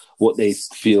level and what they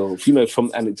feel, from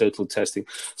anecdotal testing.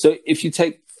 So if you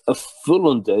take a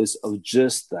full-on dose of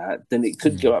just that, then it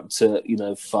could go up to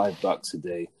 $5 a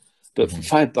day. But for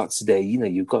 $5 a day,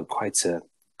 you've got quite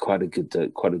a good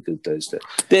dose there.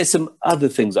 There's some other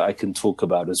things that I can talk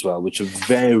about as well, which are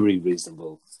very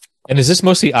reasonable. And is this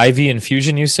mostly IV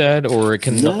infusion, you said, or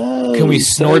can we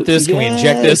snort this? Can we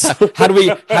inject this? How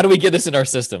do we get this in our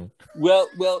system? Well,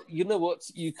 you know what?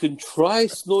 You can try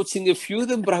snorting a few of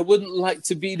them, but I wouldn't like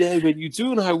to be there when you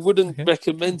do, and I wouldn't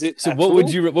recommend it. So what would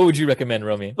you recommend,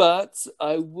 Romy? But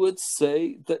I would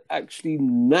say that actually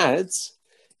NADS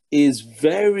is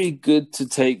very good to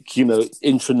take,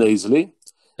 intranasally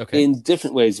in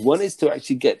different ways. One is to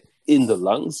actually get in the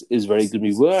lungs, is very good.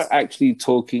 We were actually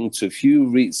talking to a few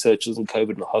researchers in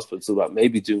COVID in the hospital about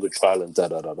maybe doing a trial and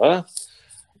da-da-da-da.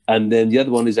 And then the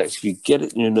other one is actually get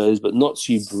it in your nose, but not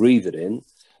so you breathe it in.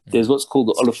 There's what's called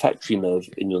the olfactory nerve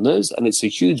in your nose, and it's a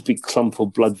huge big clump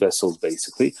of blood vessels,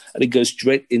 basically, and it goes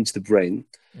straight into the brain.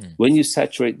 When you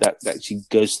saturate that, it actually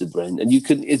goes to the brain, and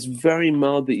it's very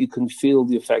mild, but you can feel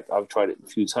the effect. I've tried it a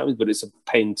few times, but it's a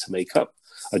pain to make up.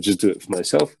 I just do it for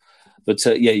myself. But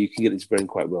you can get into the brain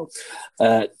quite well.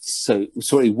 So,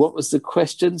 sorry, what was the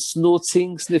question?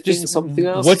 Snorting, sniffing, something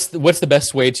else? What's the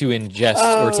best way to ingest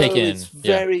or take in? It's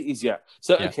very easy. Yeah.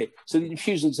 So, okay. So the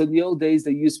infusion. So in the old days,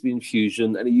 there used to be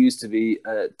infusion, and it used to be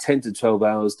 10 to 12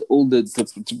 hours. All the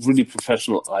really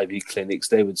professional IV clinics,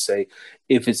 they would say,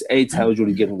 if it's 8 hours,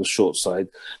 you're getting the short side.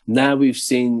 Now we've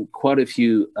seen quite a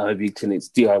few IV clinics,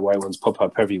 DIY ones, pop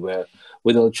up everywhere,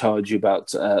 where they'll charge you about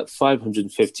 £550,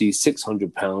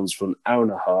 £600 for an hour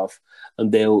and a half,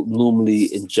 and they'll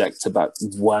normally inject about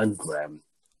 1 gram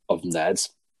of NAD.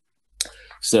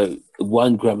 So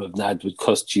 1 gram of NAD would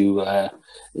cost you,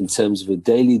 in terms of a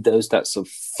daily dose, that's a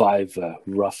 £5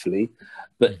 roughly.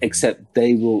 But except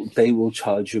they will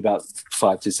charge you about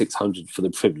 500 to 600 for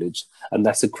the privilege, and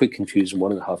that's a quick infusion,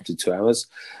 1.5 to 2 hours.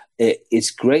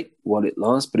 It's great while it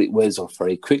lasts, but it wears off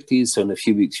very quickly. So in a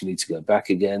few weeks, you need to go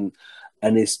back again.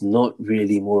 And it's not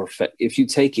really more effective. If you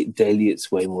take it daily,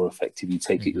 it's way more effective. You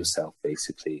take it yourself,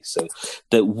 basically. So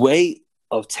the way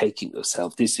of taking it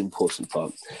yourself, this important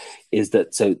part, is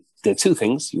that, so there are 2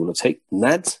 things you want to take.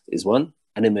 NAD is one,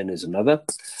 NMN is another.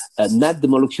 NAD, the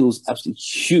molecule is absolutely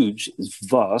huge, it's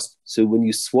vast. So when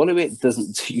you swallow it, it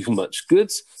doesn't do you much good.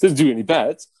 It doesn't do any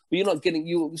bad. But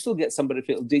you'll still get some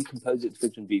benefit. It'll decompose it to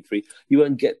vitamin B3. You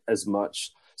won't get as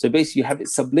much. So basically, you have it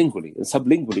sublingually. And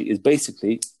sublingually is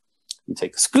basically, you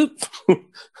take a scoop,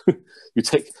 you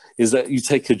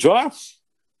take a jar.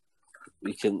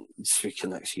 We can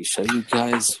actually show you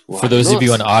guys. For those of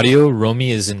you on audio,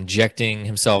 Romy is injecting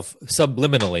himself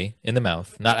subliminally in the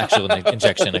mouth, not actual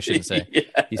injection, I shouldn't say. Yeah.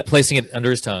 He's placing it under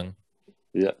his tongue.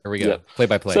 Yeah. Here we go. Yeah. Play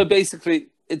by play. So basically,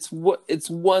 it's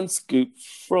 1 scoop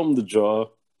from the jar.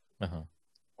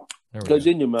 Goes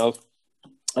in your mouth,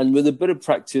 and with a bit of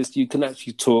practice, you can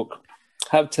actually talk,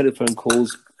 have telephone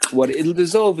calls. It'll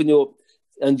dissolve in your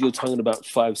tongue in about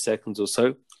 5 seconds or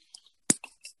so.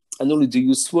 And all you do,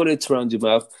 you swirl it around your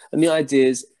mouth. And the idea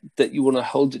is that you want to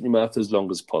hold it in your mouth as long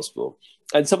as possible.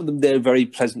 And some of them, they're very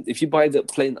pleasant. If you buy the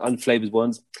plain unflavored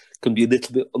ones, it can be a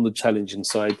little bit on the challenging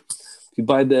side. If you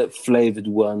buy the flavored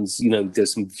ones, we do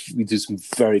some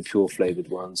very pure flavored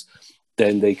ones,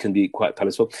 then they can be quite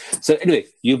palatable. So anyway,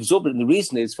 you absorb it, and the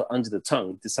reason is for under the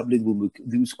tongue, the sublingual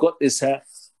we've got this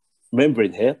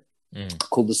membrane here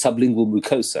called the sublingual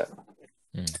mucosa.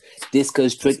 This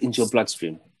goes straight into your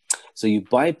bloodstream. So you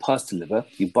bypass the liver,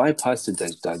 you bypass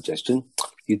the digestion.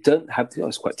 You don't have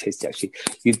it's quite tasty actually.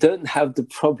 You don't have the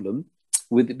problem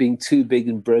with it being too big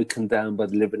and broken down by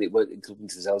the liver, and it won't absorb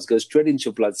into the cells. It goes straight into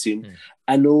your bloodstream,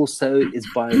 and also is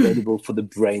bioavailable for the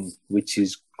brain, which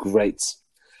is great.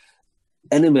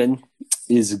 Enemen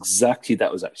is exactly,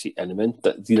 that was actually Enemen,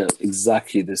 but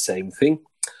exactly the same thing.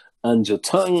 Under your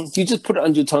tongue, you just put it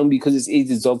under your tongue because it's easy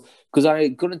to dissolve. Because I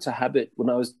got into a habit when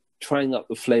I was trying out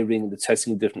the flavoring and the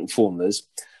testing of different formulas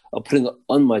of putting it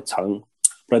on my tongue,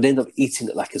 but I'd end up eating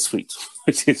it like a sweet,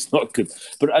 which is not good.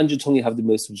 But under your tongue, you have the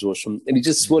most absorption, and you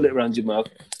just swirl it around your mouth.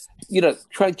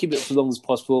 Try and keep it for as long as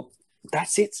possible.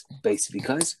 That's it, basically,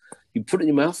 guys. You put it in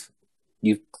your mouth,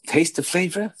 you taste the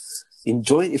flavor,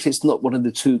 enjoy it. If it's not one of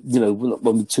the two, not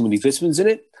one with too many vitamins in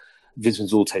it.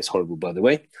 Vitamins all taste horrible, by the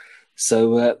way.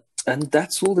 So, and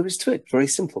that's all there is to it. Very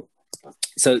simple.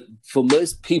 So for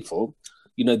most people,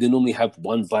 they normally have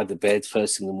one by the bed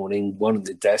first thing in the morning, one on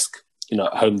the desk,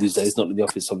 at home these days, not in the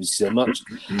office obviously so much,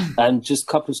 and just a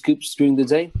couple of scoops during the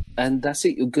day, and that's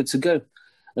it. You're good to go.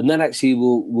 And that actually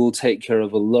will take care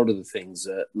of a lot of the things,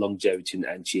 longevity and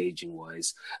anti-aging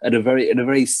wise, at a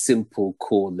very simple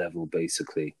core level,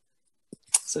 basically.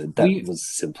 So that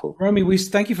was simple. Romy, we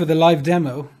thank you for the live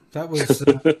demo. That was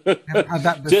haven't had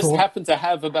that before. Just happened to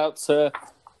have about a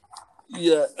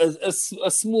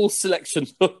small selection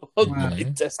on my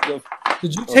desk. Do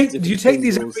you take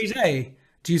these every day?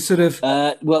 Do you sort of?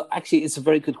 Well, actually, it's a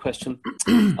very good question.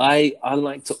 I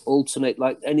like to alternate,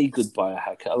 like any good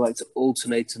biohacker. I like to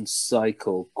alternate and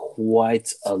cycle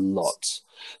quite a lot.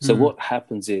 So what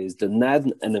happens is the NAD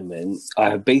and Enemen, I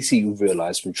have basically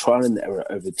realized from trial and error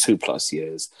over 2+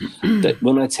 years that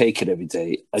when I take it every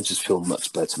day, I just feel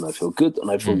much better and I feel good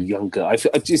and I feel younger. I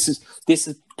feel this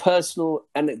is personal,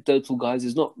 anecdotal, guys.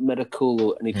 It's not medical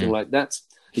or anything like that.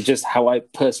 It's just how I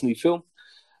personally feel.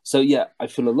 So yeah, I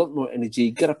feel a lot more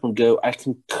energy, get up and go. I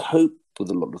can cope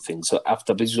with a lot of things. So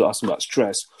after basically asking about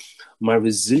stress, my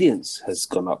resilience has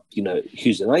gone up,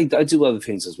 hugely. And I do other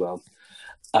things as well.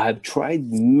 I've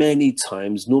tried many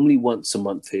times, normally once a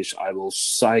month-ish, I will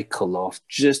cycle off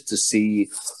just to see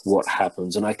what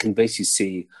happens. And I can basically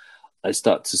see,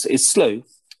 it's slow.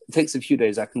 It takes a few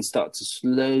days. I can start to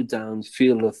slow down,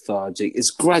 feel lethargic.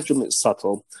 It's gradual, it's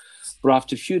subtle. But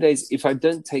after a few days, if I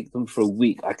don't take them for a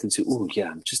week, I can say, oh yeah,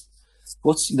 I'm just,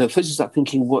 first you start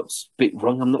thinking what's a bit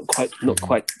wrong. I'm not quite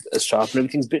as sharp and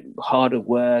everything's a bit hard at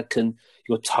work and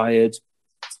you're tired.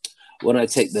 When I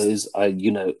take those, I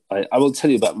will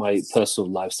tell you about my personal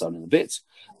lifestyle in a bit,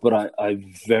 but I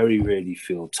very rarely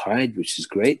feel tired, which is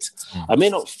great. I may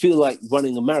not feel like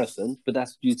running a marathon, but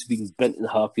that's due to being bent in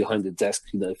half behind the desk,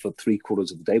 for 3/4 of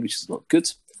the day, which is not good.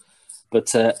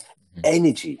 But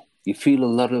energy, you feel a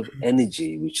lot of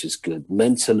energy, which is good.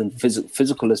 Mental and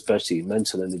physical especially,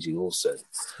 mental energy also.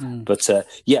 But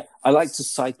yeah, I like to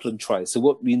cycle and try. So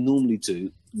what we normally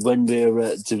do when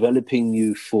we're developing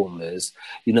new formulas,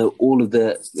 all of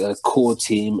the core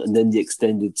team and then the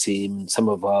extended team, some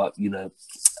of our,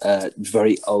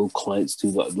 very old clients do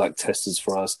like testers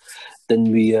for us.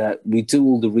 Then we do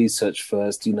all the research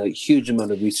first. Huge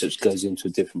amount of research goes into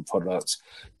a different product.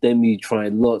 Then we try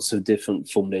lots of different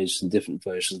formulations, different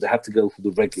versions. They have to go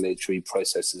through the regulatory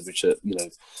processes, which are,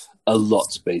 a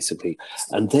lot basically.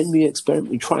 And then we experiment,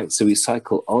 we try it. So we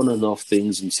cycle on and off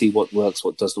things and see what works,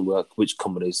 what doesn't work, which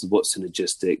combinations, what's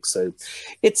synergistic. So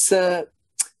it's a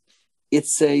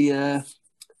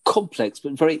complex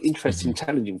but very interesting,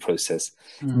 challenging process.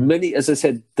 Many, as I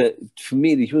said, that for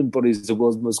me, the human body is the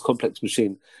world's most complex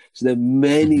machine. So there are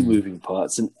many moving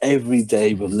parts, and every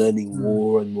day we're learning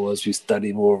more and more as we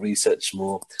study more, research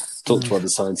more, talk to other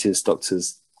scientists,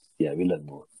 doctors. Yeah, we learn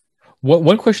more.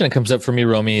 One question that comes up for me,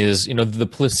 Romy, is, the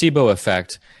placebo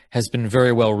effect has been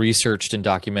very well researched and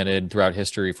documented throughout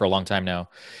history for a long time now.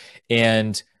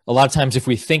 And a lot of times if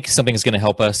we think something is going to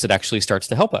help us, it actually starts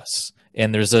to help us.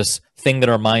 And there's this thing that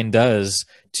our mind does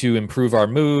to improve our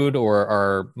mood or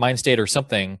our mind state or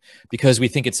something because we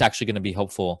think it's actually going to be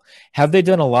helpful. Have they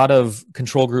done a lot of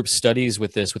control group studies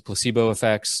with this, with placebo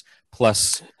effects,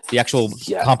 plus the actual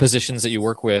compositions that you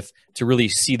work with to really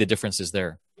see the differences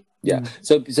there? Yeah.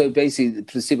 So basically, the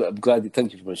placebo. I'm glad.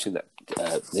 Thank you for mentioning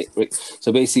that, Rick.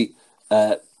 So basically,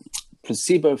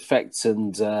 placebo effects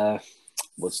and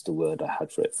what's the word I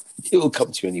had for it? It will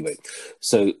come to you anyway.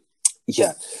 So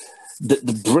yeah,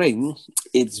 the brain,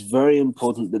 it's very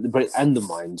important that the brain and the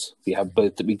mind, we have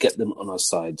both, that we get them on our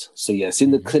side. So yes,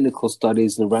 in the clinical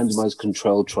studies and the randomized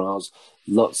control trials,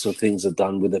 lots of things are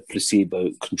done with a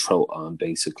placebo control arm,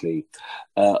 basically.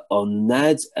 On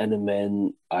NADS and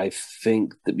NMN, I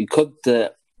think that because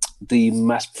the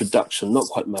mass production, not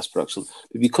quite mass production,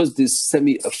 but because this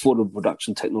semi-affordable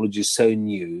production technology is so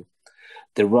new,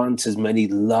 there aren't as many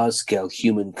large-scale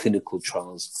human clinical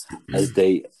trials as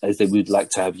they would like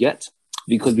to have yet,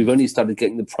 because we've only started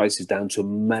getting the prices down to a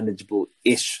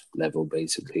manageable-ish level,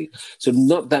 basically. So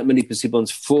not that many placebo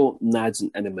arms for NADS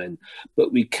and NMN,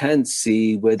 but we can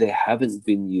see where they haven't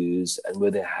been used and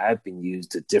where they have been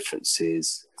used, the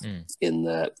differences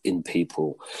in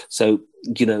people. So,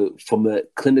 from a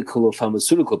clinical or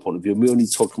pharmaceutical point of view, we're only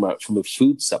talking about from a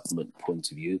food supplement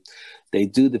point of view, they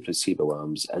do the placebo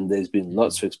arms, and there's been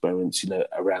lots of experiments,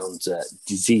 around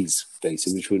disease,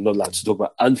 basically, which we're not allowed to talk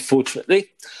about.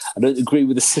 Unfortunately, I don't agree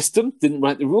with the system, didn't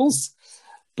write the rules,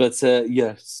 but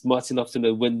smart enough to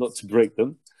know when not to break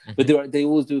them. But they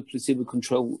always do a placebo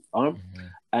control arm,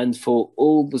 and for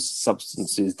all the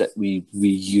substances that we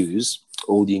use,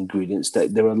 all the ingredients,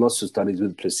 there are lots of studies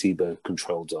with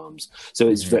placebo-controlled arms. So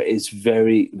it's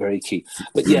very, very key.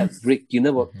 But yeah, Rick, you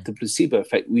know what? The placebo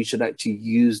effect, we should actually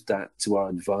use that to our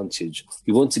advantage.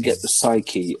 We want to get the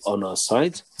psyche on our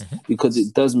side because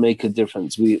it does make a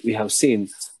difference. We have seen,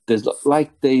 there's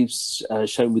like they've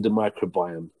shown with the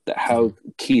microbiome, that how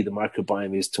key the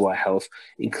microbiome is to our health,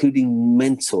 including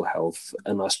mental health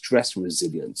and our stress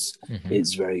resilience.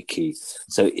 It's very key.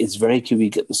 So it's very key we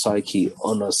get the psyche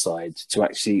on our side to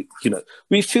actually,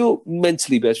 we feel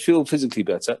mentally better, feel physically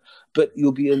better, but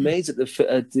you'll be amazed at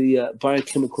the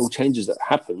biochemical changes that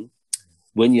happen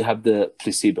when you have the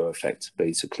placebo effect,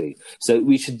 basically. So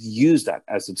we should use that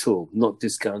as a tool, not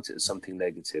discount it as something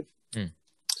negative.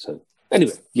 So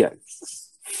anyway,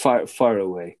 fire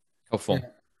away. Helpful. Yeah.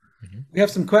 We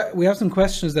have some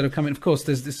questions that have come in. Of course,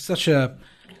 there's such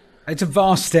it's a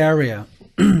vast area,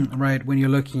 right? When you're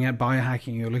looking at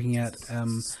biohacking, you're looking at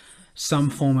some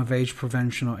form of age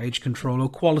prevention or age control or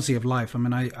quality of life. I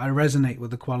mean, I resonate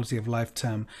with the quality of life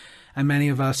term, and many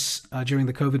of us during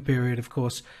the COVID period, of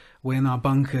course, we're in our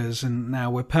bunkers, and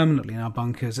now we're permanently in our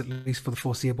bunkers, at least for the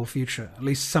foreseeable future. At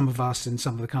least some of us in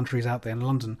some of the countries out there in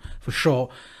London, for sure.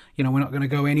 We're not going to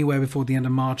go anywhere before the end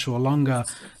of March or longer.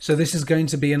 So this is going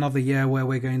to be another year where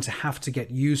we're going to have to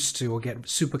get used to or get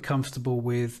super comfortable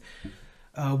with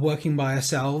working by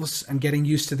ourselves and getting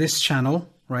used to this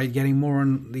channel, right? Getting more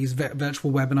on these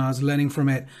virtual webinars, learning from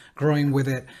it, growing with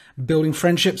it, building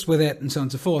friendships with it, and so on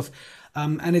and so forth.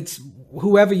 And it's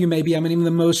whoever you may be. I mean, even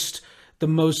the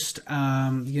most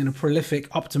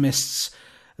prolific optimists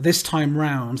this time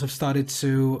round have started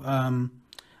to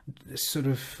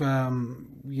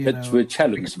we're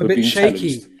challenged. A bit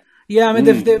shaky. Challenged. Yeah, I mean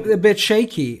they're a bit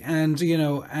shaky, and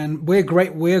and we're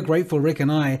grateful, Rick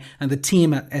and I and the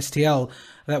team at STL,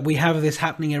 that we have this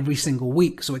happening every single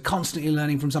week. So we're constantly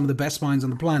learning from some of the best minds on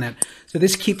the planet. So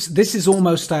this is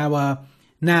almost our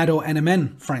NAD or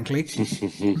NMN, frankly,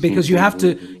 because you have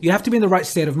to be in the right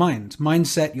state of mind.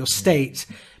 Mindset, your state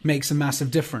makes a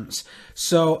massive difference.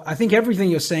 So I think everything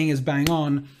you're saying is bang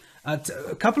on. A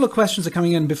couple of questions are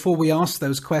coming in. Before we ask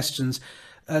those questions,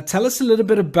 tell us a little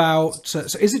bit about. So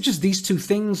is it just these two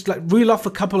things? Like, reel off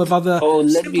a couple of other. Oh,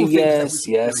 yes.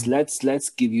 Let's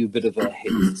give you a bit of a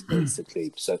hint,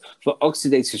 basically. So for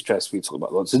oxidative stress, we talk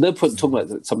about lots. So no point talking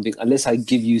about something unless I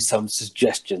give you some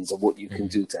suggestions of what you can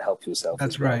do to help yourself.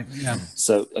 That's right. Yeah.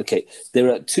 So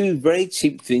there are two very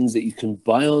cheap things that you can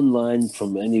buy online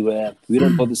from anywhere. We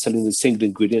don't bother selling the single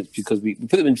ingredients because we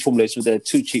put them in formulations. They're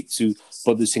too cheap to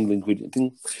bother the single ingredient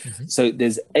thing. So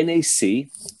there's NAC.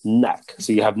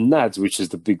 So you have NAD, which is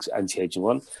the big anti-aging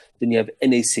one. Then you have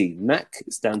NAC. NAC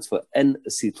stands for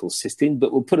N-acetylcysteine,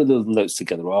 but we'll put a little notes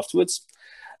together afterwards.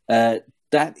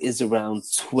 That is around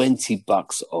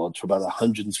 $20 odd for about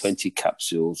 120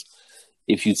 capsules.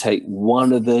 If you take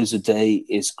one of those a day,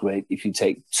 it's great. If you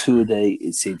take two a day,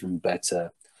 it's even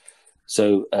better.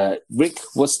 So, Rick,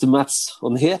 what's the maths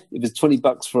on here? If it's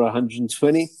 $20 for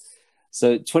 120,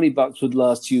 so $20 would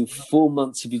last you 4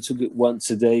 months if you took it once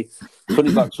a day.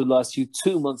 $20 would last you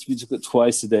 2 months if you took it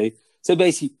twice a day. So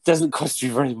basically, it doesn't cost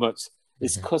you very much.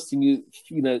 It's costing you,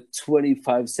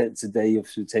 25 cents a day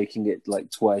if you're taking it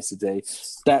like twice a day.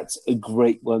 That's a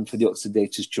great one for the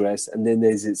oxidative stress. And then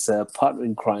there's its partner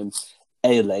in crime,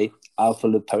 ALA, alpha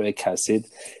lipoic acid.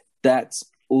 That's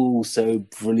also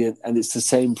brilliant. And it's the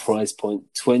same price point,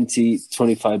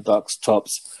 $25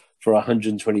 tops for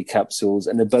 120 capsules.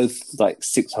 And they're both like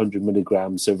 600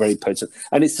 milligrams, so very potent.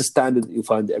 And it's the standard that you'll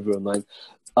find everywhere online.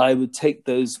 I would take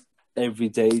those every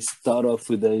day. Start off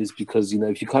with those because,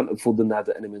 if you can't afford the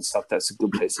NAD element stuff, that's a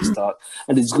good place to start.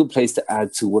 And it's a good place to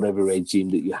add to whatever regime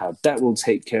that you have. That will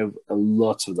take care of a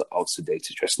lot of the oxidative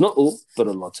stress. Not all, but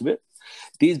a lot of it.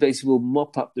 These basically will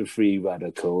mop up the free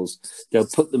radicals. They'll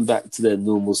put them back to their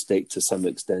normal state to some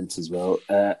extent as well.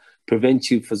 Prevent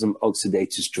you from some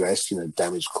oxidative stress,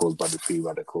 damage caused by the free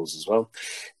radicals as well.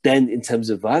 Then in terms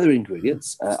of other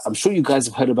ingredients, I'm sure you guys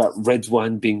have heard about red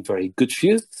wine being very good for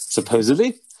you,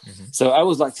 supposedly. Mm-hmm. So I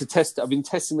always like to test. I've been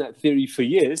testing that theory for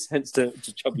years, hence the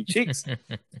chubby cheeks.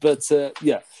 But so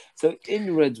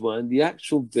in red wine, the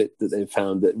actual bit that they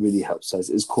found that really helps us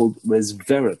is called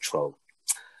resveratrol.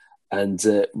 And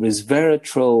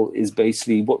resveratrol is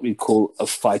basically what we call a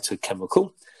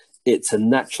phytochemical. It's a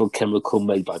natural chemical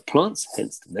made by plants,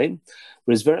 hence the name.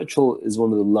 Resveratrol is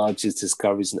one of the largest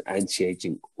discoveries in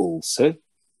anti-aging also.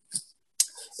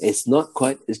 It's not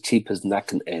quite as cheap as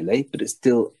NAC and ALA, but it's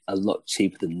still a lot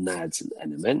cheaper than NADs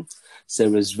and NMN. So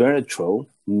resveratrol,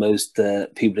 most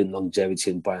people in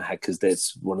longevity and biohackers,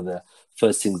 that's one of the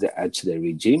first things they add to their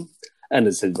regime. And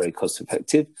it's very cost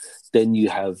effective. Then you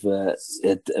have a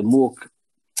more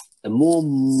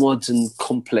modern,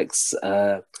 complex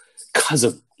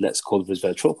cousin, let's call it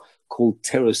resveratrol, called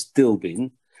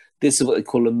pterostilbene. This is what they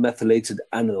call a methylated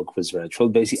analog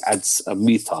resveratrol. Basically adds a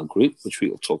methyl group, which we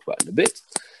will talk about in a bit.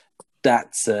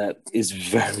 That is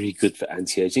very good for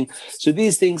anti-aging. So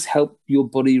these things help your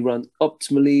body run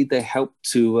optimally. They help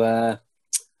to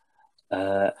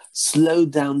slow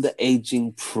down the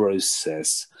aging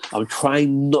process. I'm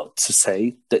trying not to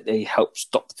say that they help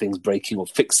stop things breaking or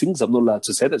fix things. I'm not allowed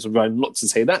to say that, so I'm trying not to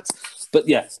say that. But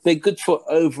yeah, they're good for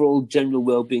overall general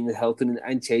well-being and health, and in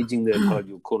anti-aging, they're kind of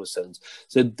your cornerstones.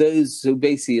 So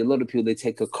basically, a lot of people, they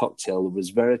take a cocktail of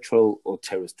resveratrol or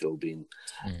pterostilbene,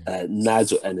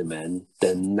 NADs or NMN,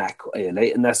 then NAC or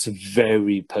ALA, and that's a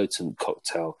very potent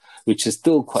cocktail, which is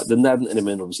still quite, the NAD and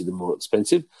NMN, obviously, the more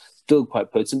expensive, still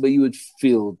quite potent, but you would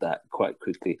feel that quite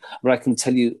quickly. But I can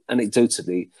tell you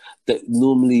anecdotally that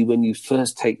normally when you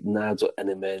first take NAD or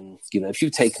NMN, if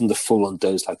you've taken the full-on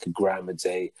dose, like 1 gram a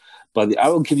day, I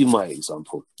will give you my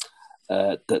example,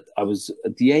 that I was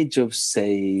at the age of,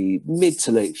 say, mid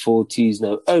to late 40s,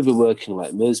 overworking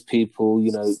like most people,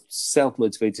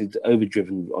 self-motivated,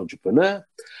 overdriven entrepreneur.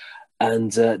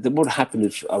 And then what happened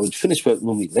if I would finish work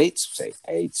normally late, say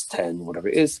 8, 10, whatever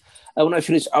it is. And when I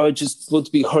finished, I would just want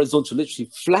to be horizontal, literally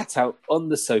flat out on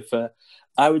the sofa.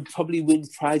 I would probably win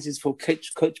prizes for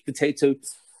Coach Potato,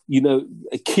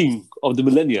 a king of the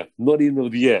millennia, not even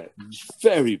of the year.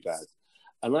 Very bad.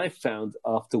 And I found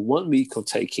after 1 week of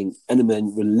taking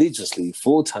NMN religiously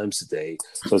 4 times a day,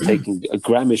 so I was taking 1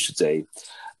 gram-ish a day,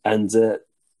 and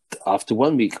after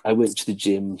 1 week, I went to the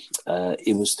gym.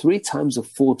 It was 3 times or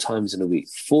 4 times in a week,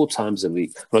 4 times a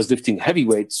week. I was lifting heavy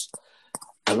weights.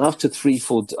 And after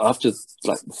after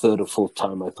like the 3rd or 4th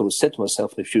time, I said to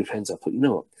myself and a few friends, I thought, you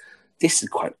know what? This is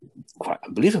quite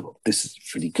unbelievable. This is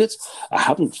really good. I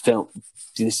haven't felt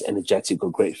this energetic or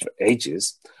great for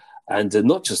ages. And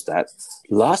not just that,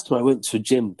 last time I went to a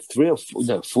gym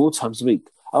 4 times a week,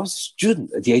 I was a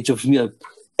student at the age of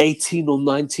 18 or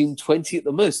 19, 20 at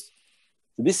the most.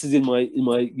 This is in my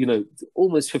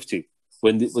almost 50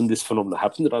 when this phenomenon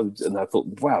happened, and I thought,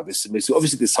 wow, this is amazing.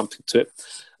 Obviously, there's something to it.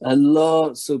 And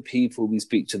lots of people we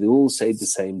speak to, they all say the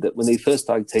same, that when they first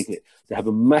started taking it, they have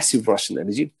a massive rush in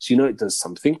energy. So it does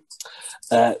something.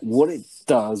 What it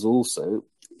does also,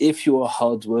 if you're a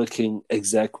hardworking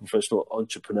exec, professional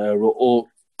entrepreneur, or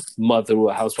mother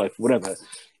or housewife, or whatever,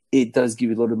 it does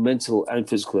give you a lot of mental and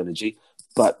physical energy.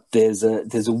 But there's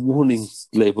a warning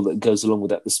label that goes along with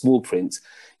that, the small print.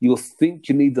 You'll think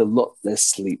you need a lot less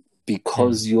sleep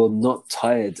because you're not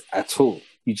tired at all.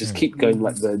 You just keep going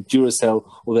like the Duracell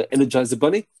or the Energizer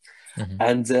Bunny.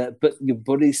 And but your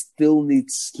body still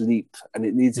needs sleep, and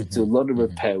it needs to do a lot of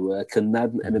repair work, and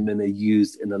NAD and NMN are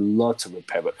used in a lot of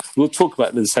repair work. We'll talk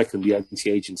about in a second the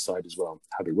anti-aging side as well,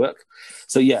 how they work.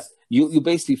 So yeah, you'll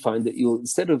basically find that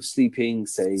instead of sleeping,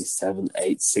 say 7,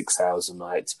 8, 6 hours a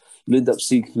night, you'll end up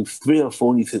sleeping 3 or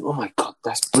 4, and you think, oh my God,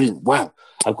 that's brilliant. Wow,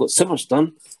 I've got so much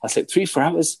done. I slept 3, 4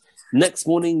 hours. Next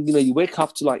morning, you wake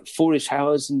up to like 4-ish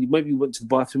hours, and you maybe went to the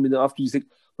bathroom, and after you think,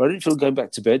 well, I don't feel going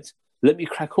back to bed. Let me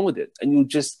crack on with it. And you'll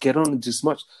just get on and do so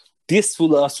much. This will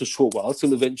last a short while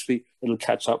till eventually it'll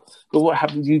catch up. But what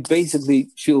happens, you basically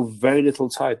feel very little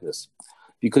tiredness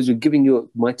because you're giving your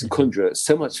mitochondria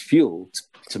so much fuel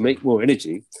to make more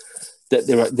energy that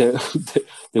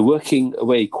they're working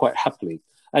away quite happily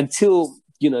until,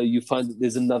 you find that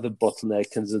there's another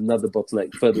bottleneck, and there's another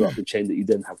bottleneck further up the chain that you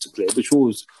then have to clear, which we're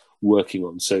always working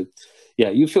on. So yeah,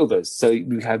 you feel those. So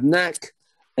you have NAC,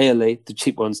 ALA, the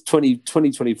cheap ones, $20,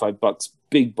 $25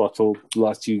 big bottle,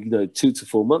 last you, 2 to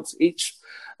 4 months each.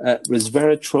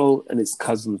 Resveratrol and its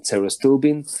cousin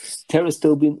pterostilbene.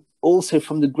 Pterostilbene also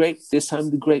from the grape, this time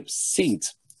the grape seed.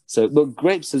 So, but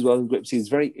grapes as well, and grape seed is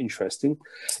very interesting.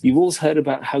 You've also heard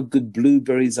about how good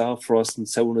blueberries are for us and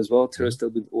so on as well.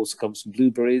 Pterostilbene also comes from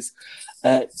blueberries.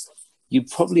 You've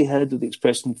probably heard of the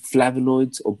expression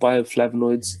flavonoids or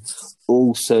bioflavonoids,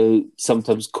 also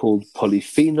sometimes called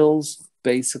polyphenols,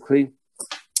 basically.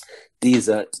 These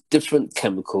are different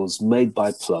chemicals made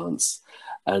by plants.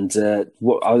 And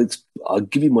I'll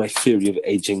give you my theory of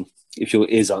aging, if your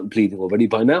ears aren't bleeding already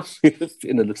by now,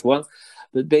 in a little while.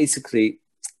 But basically,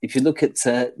 if you look at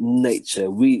nature,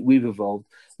 we've evolved.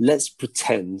 Let's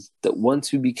pretend that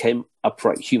once we became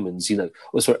upright humans,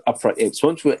 upright apes,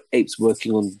 once we were apes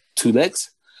working on 2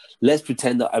 legs, let's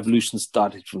pretend that evolution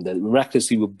started from there.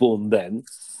 Miraculously, we were born then.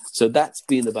 So that's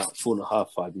been about 4.5,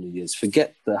 5 million years.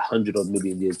 Forget the 100-odd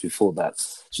million years before that.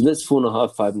 So that's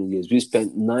 4.5, 5 million years. We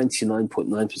spent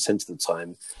 99.9% of the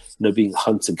time, being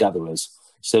hunter-gatherers.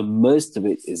 So most of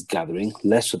it is gathering,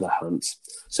 less of the hunt.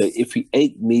 So if we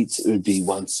ate meat, it would be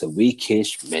once a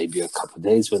weekish, maybe a couple of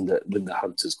days when the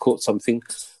hunters caught something.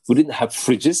 We didn't have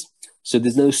fridges, so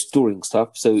there's no storing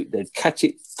stuff. So they'd catch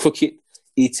it, cook it,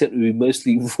 eat it. It would be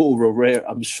mostly raw or rare,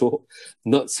 I'm sure.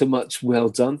 Not so much well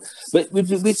done. But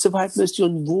we'd survived mostly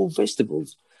on raw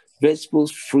vegetables.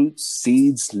 Vegetables, fruits,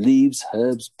 seeds, leaves,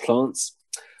 herbs, plants.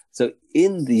 So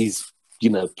in these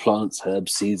plants,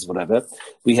 herbs, seeds, whatever,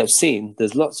 we have seen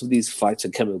there's lots of these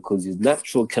phytochemicals, these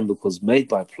natural chemicals made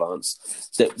by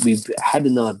plants that we've had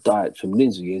in our diet for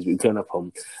millions of years, we've grown up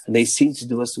on, and they seem to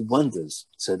do us wonders.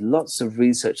 So lots of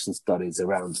research and studies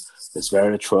around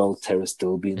resveratrol,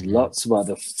 pterostilbene, lots of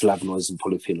other flavonoids and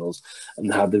polyphenols,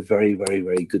 and how they're very, very,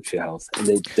 very good for your health. And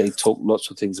they talk lots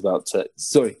of things about...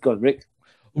 sorry, go on, Rick.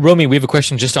 Romy, we have a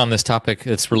question just on this topic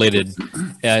that's related.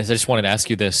 I just wanted to ask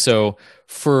you this. So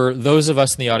for those of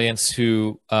us in the audience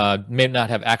who may not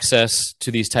have access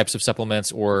to these types of supplements,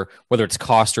 or whether it's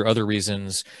cost or other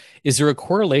reasons, is there a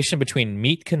correlation between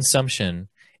meat consumption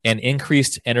and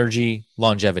increased energy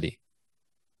longevity?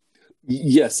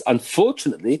 Yes,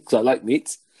 unfortunately, because I like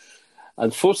meat,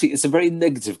 unfortunately, it's a very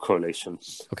negative correlation.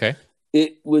 Okay.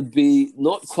 It would be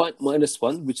not quite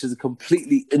 -1, which is a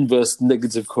completely inverse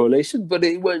negative correlation, but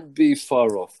it won't be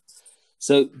far off.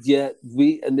 So, yeah,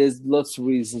 and there's lots of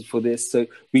reasons for this. So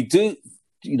we do,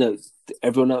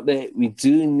 everyone out there, we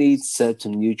do need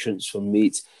certain nutrients from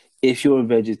meat. If you're a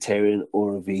vegetarian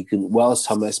or a vegan, while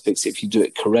some aspects, if you do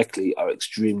it correctly, are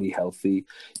extremely healthy,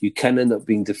 you can end up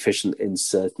being deficient in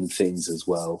certain things as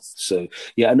well. So,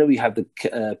 yeah, I know we have the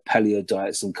paleo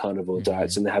diets and carnivore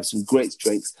diets, and they have some great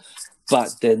strengths,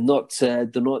 but they're not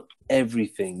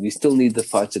everything. We still need the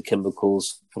phytochemicals.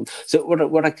 So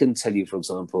what I can tell you, for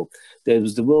example, there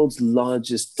was the world's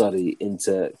largest study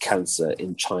into cancer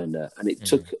in China, and it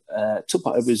took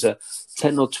over a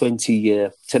 10 or 20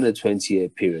 year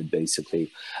period,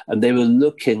 basically. And they were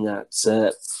looking at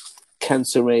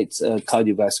cancer rates,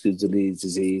 cardiovascular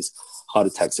disease, heart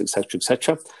attacks,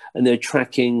 etc. And they're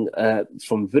tracking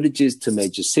from villages to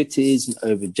major cities and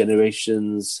over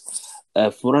generations.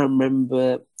 From what I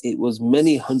remember, it was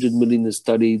many 100 million a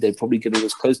study. They're probably getting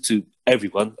as close to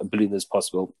everyone, 1 billion as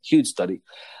possible. Huge study.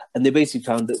 And they basically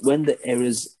found that when the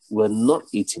areas were not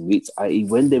eating meat, i.e.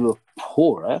 when they were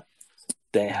poorer,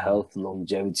 their health,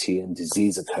 longevity, and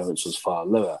disease occurrence was far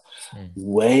lower.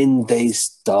 When they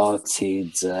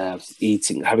started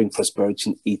having prosperity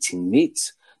and eating meat,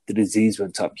 the disease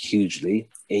went up hugely,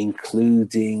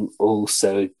 including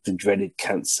also the dreaded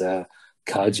cancer,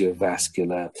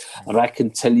 cardiovascular. And I can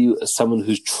tell you, as someone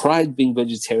who's tried being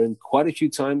vegetarian quite a few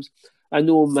times, I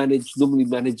normally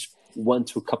manage 1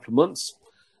 to a couple of months,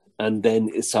 and then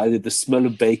it's either the smell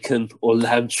of bacon or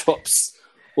lamb chops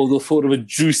or the thought of a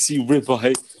juicy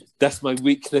ribeye. That's my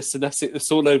weakness, and that's it.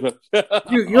 It's all over.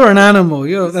 You're an animal.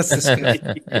 That's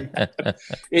disgusting.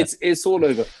 It's all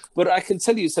over. But I can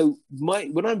tell you, so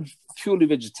when I'm purely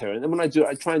vegetarian, and when I do it,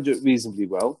 I try and do it reasonably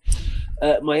well.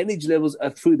 My energy levels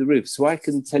are through the roof. So I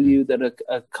can tell you that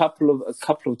a couple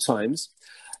of times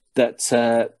that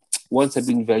once I've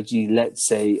been veggie, let's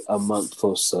say a month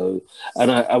or so,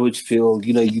 and I would feel,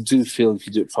 you do feel, if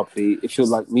you do it properly, if you're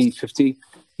like me, 50,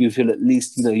 you feel at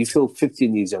least, you feel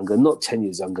 15 years younger, not 10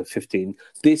 years younger, 15.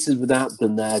 This is without the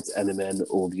NAD, NMN,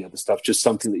 all the other stuff, just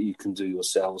something that you can do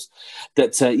yourselves.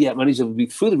 That, my energy will be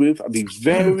through the roof. I'll be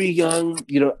very young,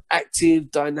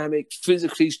 active, dynamic,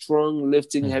 physically strong,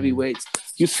 lifting heavy weights.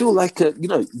 You feel like,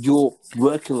 you're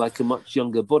working like a much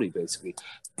younger body, basically.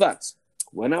 But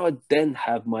when I would then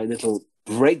have my little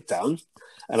breakdown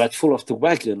and I'd fall off the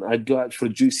wagon, I'd go out for a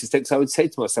juicy steak. So I would say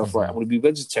to myself, right, I'm going to be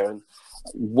vegetarian.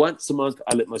 Once a month,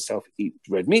 I let myself eat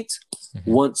red meat.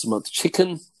 Once a month,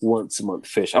 chicken. Once a month,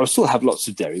 fish. I will still have lots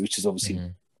of dairy, which is obviously,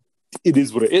 it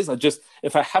is what it is.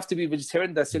 If I have to be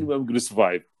vegetarian, that's the only way I'm going to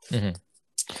survive.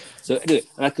 So anyway,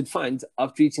 and I could find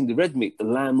after eating the red meat, the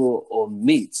lamb or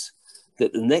meat,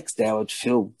 that the next day I would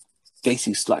feel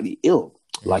basically slightly ill,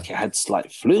 like I had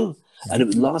slight flu, and it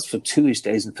would last for 2-ish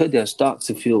days. And the third day I start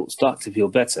to feel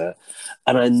better.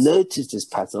 And I noticed this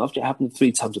pattern. After it happened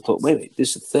 3 times, I thought, wait,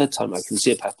 this is the third time I can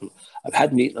see a pattern. I've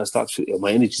had meat and I start to feel ill.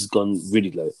 My energy's gone really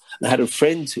low. And I had a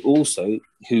friend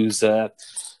who's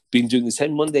been doing the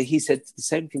same. One day he said the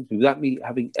same thing to me without me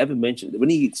having ever mentioned that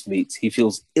when he eats meat, he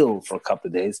feels ill for a couple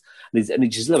of days and his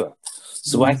energy is lower.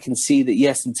 So I can see that,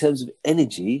 yes, in terms of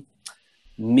energy,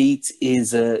 meat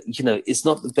is, it's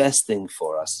not the best thing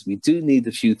for us. We do need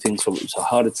a few things from it which are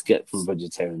harder to get from a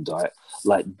vegetarian diet,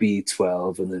 like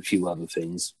B12 and a few other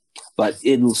things, but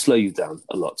it'll slow you down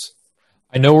a lot.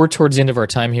 I know we're towards the end of our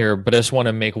time here, but I just want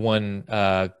to make one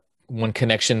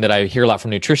connection that I hear a lot from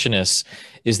nutritionists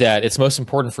is that it's most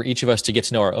important for each of us to get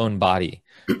to know our own body,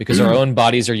 because our own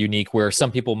bodies are unique, where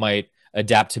some people might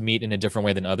adapt to meat in a different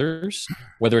way than others,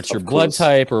 whether it's your blood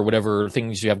type or whatever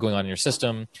things you have going on in your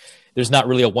system. There's not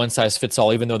really a one size fits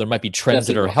all, even though there might be trends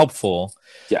that are helpful.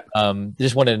 Yeah.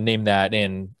 Just wanted to name that.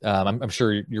 And I'm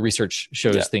sure your research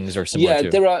shows things are similar too.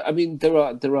 There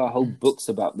are whole books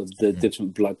about the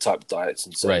different blood type diets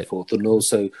and so forth, and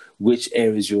also which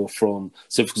areas you're from.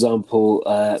 So for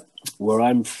example, where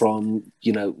I'm from,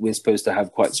 we're supposed to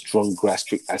have quite strong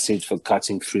gastric acid for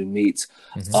cutting through meat.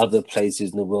 Other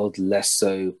places in the world, less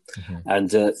so. And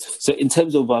so in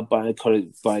terms of our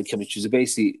biochemistry, so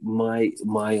basically my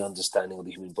understanding of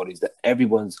the human body is that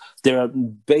there are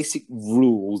basic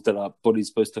rules that our body's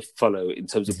supposed to follow in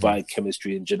terms of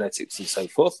biochemistry and genetics and so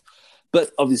forth.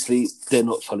 But obviously, they're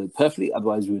not followed perfectly.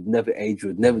 Otherwise, we would never age, we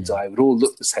would never die. We would all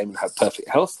look the same and have perfect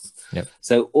health. Yep.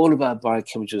 So all of our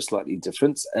biochemistry is slightly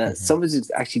different. Some of it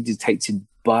is actually dictated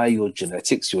by your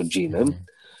genetics, your genome.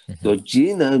 Your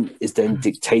genome is then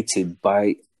dictated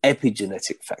by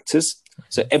epigenetic factors.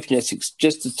 So epigenetics,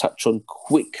 just to touch on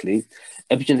quickly,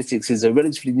 epigenetics is a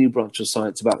relatively new branch of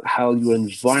science about how your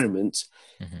environment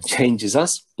changes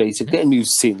us, basically, and we've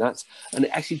seen that, and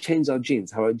it actually changes our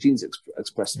genes, how our genes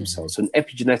express themselves. So in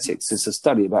epigenetics, it's a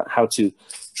study about how to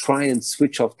try and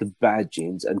switch off the bad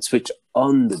genes and switch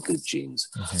on the good genes.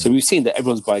 So we've seen that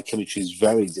everyone's biochemistry is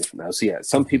very different now. So yeah,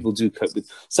 some people do cope with,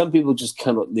 some people just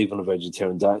cannot live on a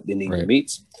vegetarian diet, they need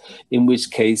meat, in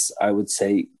which case I would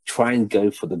say try and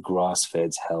go for the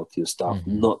grass-fed, healthier stuff,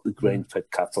 not the grain-fed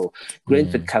cattle.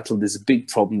 Grain-fed cattle, there's a big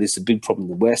problem in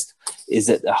the West, is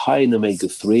that they're high in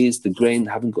omega-3s. The grain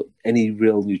haven't got any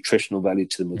real nutritional value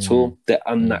to them at all. They're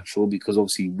unnatural because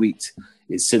obviously wheat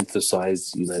is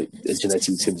synthesized,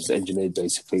 genetically synthesized, engineered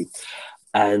basically.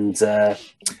 And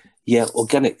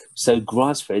organic. So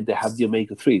grass-fed, they have the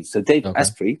omega-3s. So Dave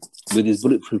Asprey, with his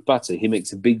Bulletproof Butter, he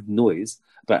makes a big noise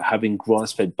about having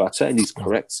grass-fed butter, and he's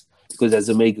correct, because there's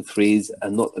omega-3s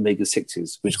and not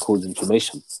omega-6s, which cause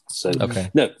inflammation. So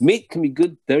no, meat can be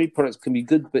good, dairy products can be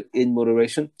good, but in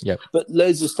moderation. But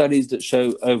loads of studies that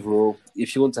show overall,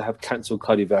 if you want to have cancer or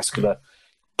cardiovascular,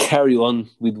 carry on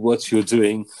with what you're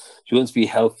doing. If you want to be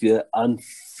healthier,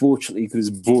 unfortunately, because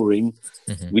it's boring,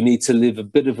 we need to live a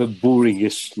bit of a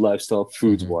boring-ish lifestyle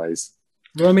food-wise.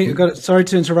 Romy, sorry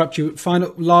to interrupt you.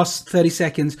 Final last 30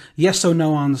 seconds. Yes or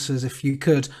no answers, if you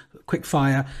could. Quick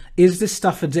fire. Is this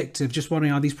stuff addictive? Just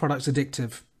wondering, are these products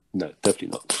addictive? No, definitely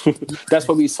not. That's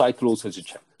why we cycle also to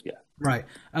check. Yeah. Right.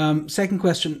 Second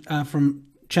question from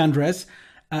Chandres.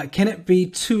 Can it be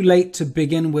too late to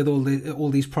begin with all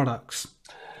these products?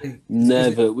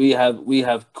 Never. We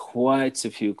have quite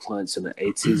a few clients in the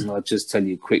 80s, and I'll just tell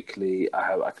you quickly.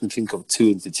 I can think of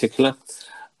 2 in particular,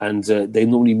 and they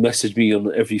normally message me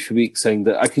on every few weeks saying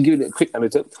that I can give you a quick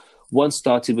anecdote. One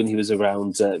started when he was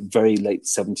around very late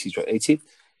 70s or 80.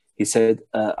 He said,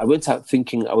 I went out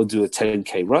thinking I would do a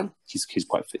 10K run. He's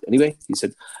quite fit anyway. He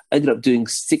said, I ended up doing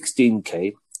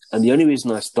 16K. And the only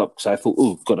reason I stopped, because I thought,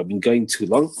 oh, God, I've been going too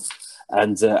long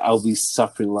and I'll be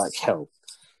suffering like hell.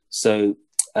 So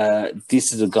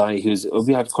this is a guy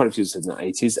we have quite a few in the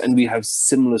 80s, and we have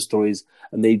similar stories.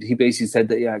 And he basically said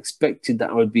that, I expected that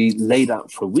I would be laid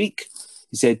out for a week.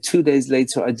 He said 2 days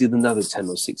later, I did another 10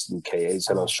 or 16K. He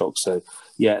said I was shocked. So,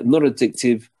 not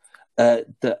addictive.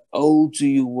 The older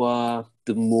you are,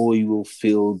 the more you will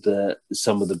feel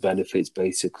some of the benefits,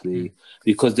 basically,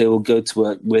 because they will go to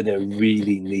work where they're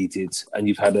really needed. And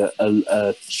you've had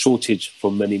a shortage for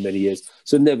many, many years.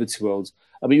 So never too old.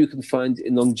 I mean, you can find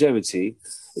in longevity,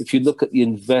 if you look at the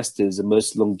investors and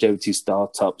most longevity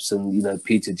startups and, you know,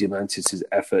 Peter Diamandis'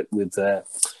 effort with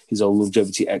his old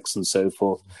Longevity X and so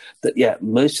forth, that, yeah,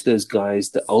 most of those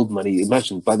guys, the old money,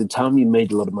 imagine by the time you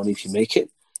made a lot of money, if you make it,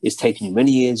 it's taken you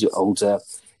many years, you're older,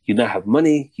 you now have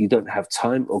money, you don't have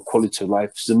time or quality of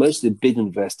life. So most of the big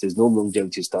investors, normal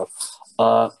longevity stuff,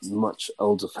 are much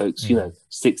older folks, you know,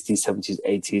 60s, 70s,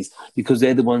 80s, because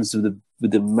they're the ones with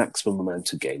the maximum amount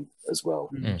to gain as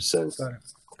well. So,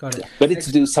 Got it. Better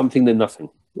to do something than nothing,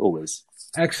 always.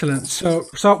 Excellent. So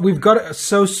we've got it.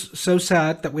 So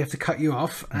sad that we have to cut you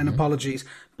off, and apologies.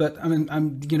 But I mean,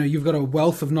 you've got a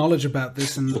wealth of knowledge about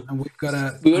this, and we've got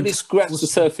to. We only scratched the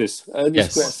surface.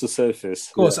 Scratched the surface.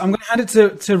 Of course, I'm going to hand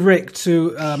it to Rick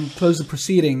to close the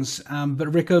proceedings.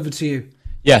 But Rick, over to you.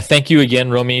 Yeah, thank you again,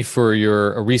 Romy, for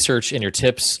your research and your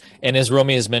tips. And as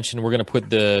Romy has mentioned, we're going to put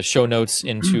the show notes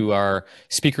into our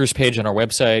speakers page on our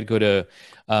website. Go to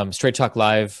Straight Talk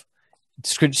Live,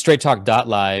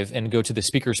 straighttalk.live, and go to the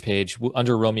speakers page.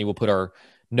 Under Romy, we'll put our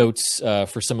notes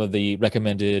for some of the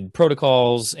recommended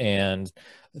protocols and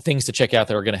things to check out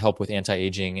that are going to help with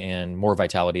anti-aging and more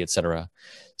vitality, etc.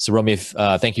 So, Romy,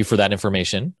 thank you for that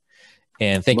information.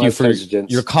 And thank you for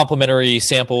your complimentary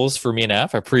samples for me and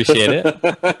Af. I appreciate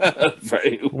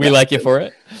it. We like you for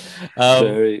it.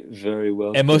 Very, very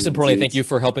well. And most importantly, thank you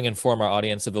for helping inform our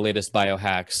audience of the latest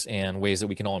biohacks and ways that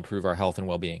we can all improve our health and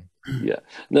well-being. Yeah.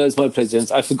 No, it's my pleasure,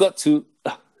 Jens. I forgot to...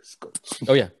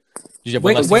 Oh, yeah. Did you have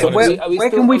where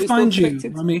can we find you,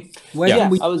 Romy?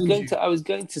 I was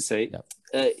going to say,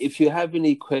 if you have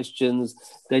any questions,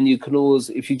 then you can always,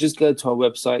 if you just go to our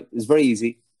website, it's very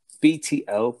easy,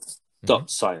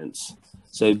 BTL.science.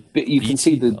 So you can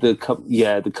see the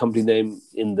company name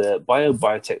in the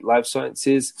Biotech Life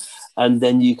Sciences, and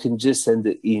then you can just send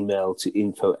an email to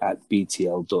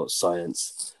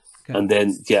info@btl.science. Okay. And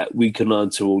then, we can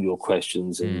answer all your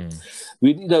questions. And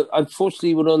we,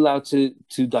 unfortunately, we're not allowed to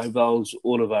divulge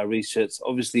all of our research.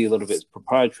 Obviously, a lot of it's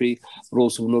proprietary, but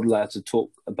also we're not allowed to talk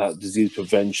about disease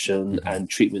prevention and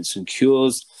treatments and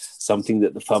cures, something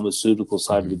that the pharmaceutical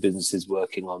side of the business is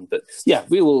working on. But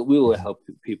we will help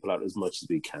people out as much as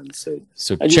we can. So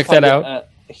check that out.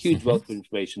 A huge wealth of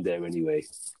information there anyway.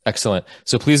 Excellent.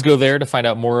 So please go there to find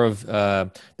out more of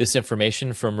this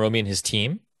information from Romy and his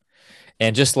team.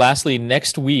 And just lastly,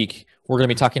 next week, we're going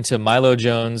to be talking to Milo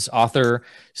Jones, author,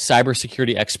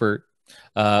 cybersecurity expert,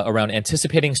 around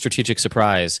anticipating strategic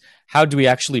surprise. How do we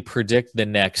actually predict the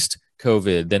next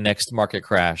COVID, the next market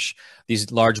crash,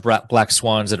 these large black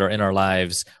swans that are in our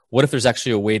lives? What if there's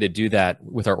actually a way to do that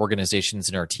with our organizations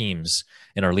and our teams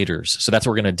and our leaders? So that's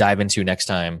what we're going to dive into next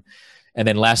time. And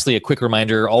then lastly, a quick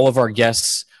reminder, all of our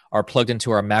guests are plugged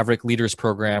into our Maverick Leaders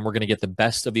program. We're going to get the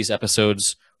best of these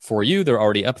episodes for you. They're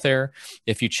already up there.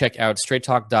 If you check out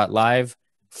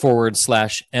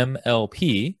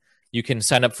straighttalk.live/MLP, you can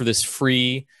sign up for this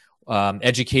free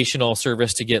educational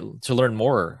service to learn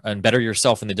more and better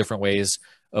yourself in the different ways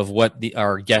of what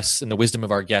our guests and the wisdom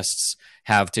of our guests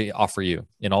have to offer you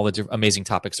in all the amazing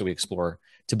topics that we explore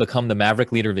to become the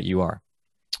Maverick leader that you are.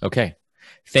 Okay.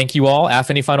 Thank you all. Af,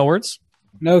 any final words?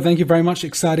 No, thank you very much.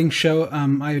 Exciting show.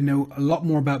 I know a lot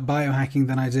more about biohacking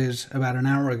than I did about an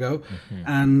hour ago.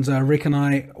 And Rick and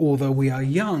I, although we are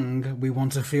young, we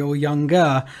want to feel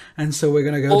younger. And so we're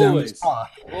going to go down this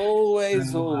path.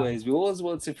 Always. We always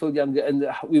want to feel younger. And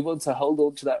we want to hold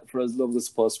on to that for as long as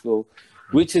possible,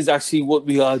 which is actually what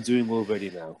we are doing already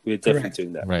now. We're definitely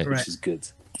doing that, which is good.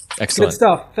 Excellent. Good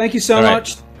stuff. Thank you so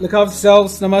much. Look after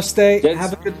yourselves. Namaste.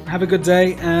 Yes. Have a good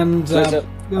day, and see you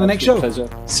in the next show. Pleasure.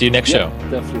 See you next show.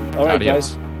 Definitely. All right,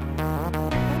 guys.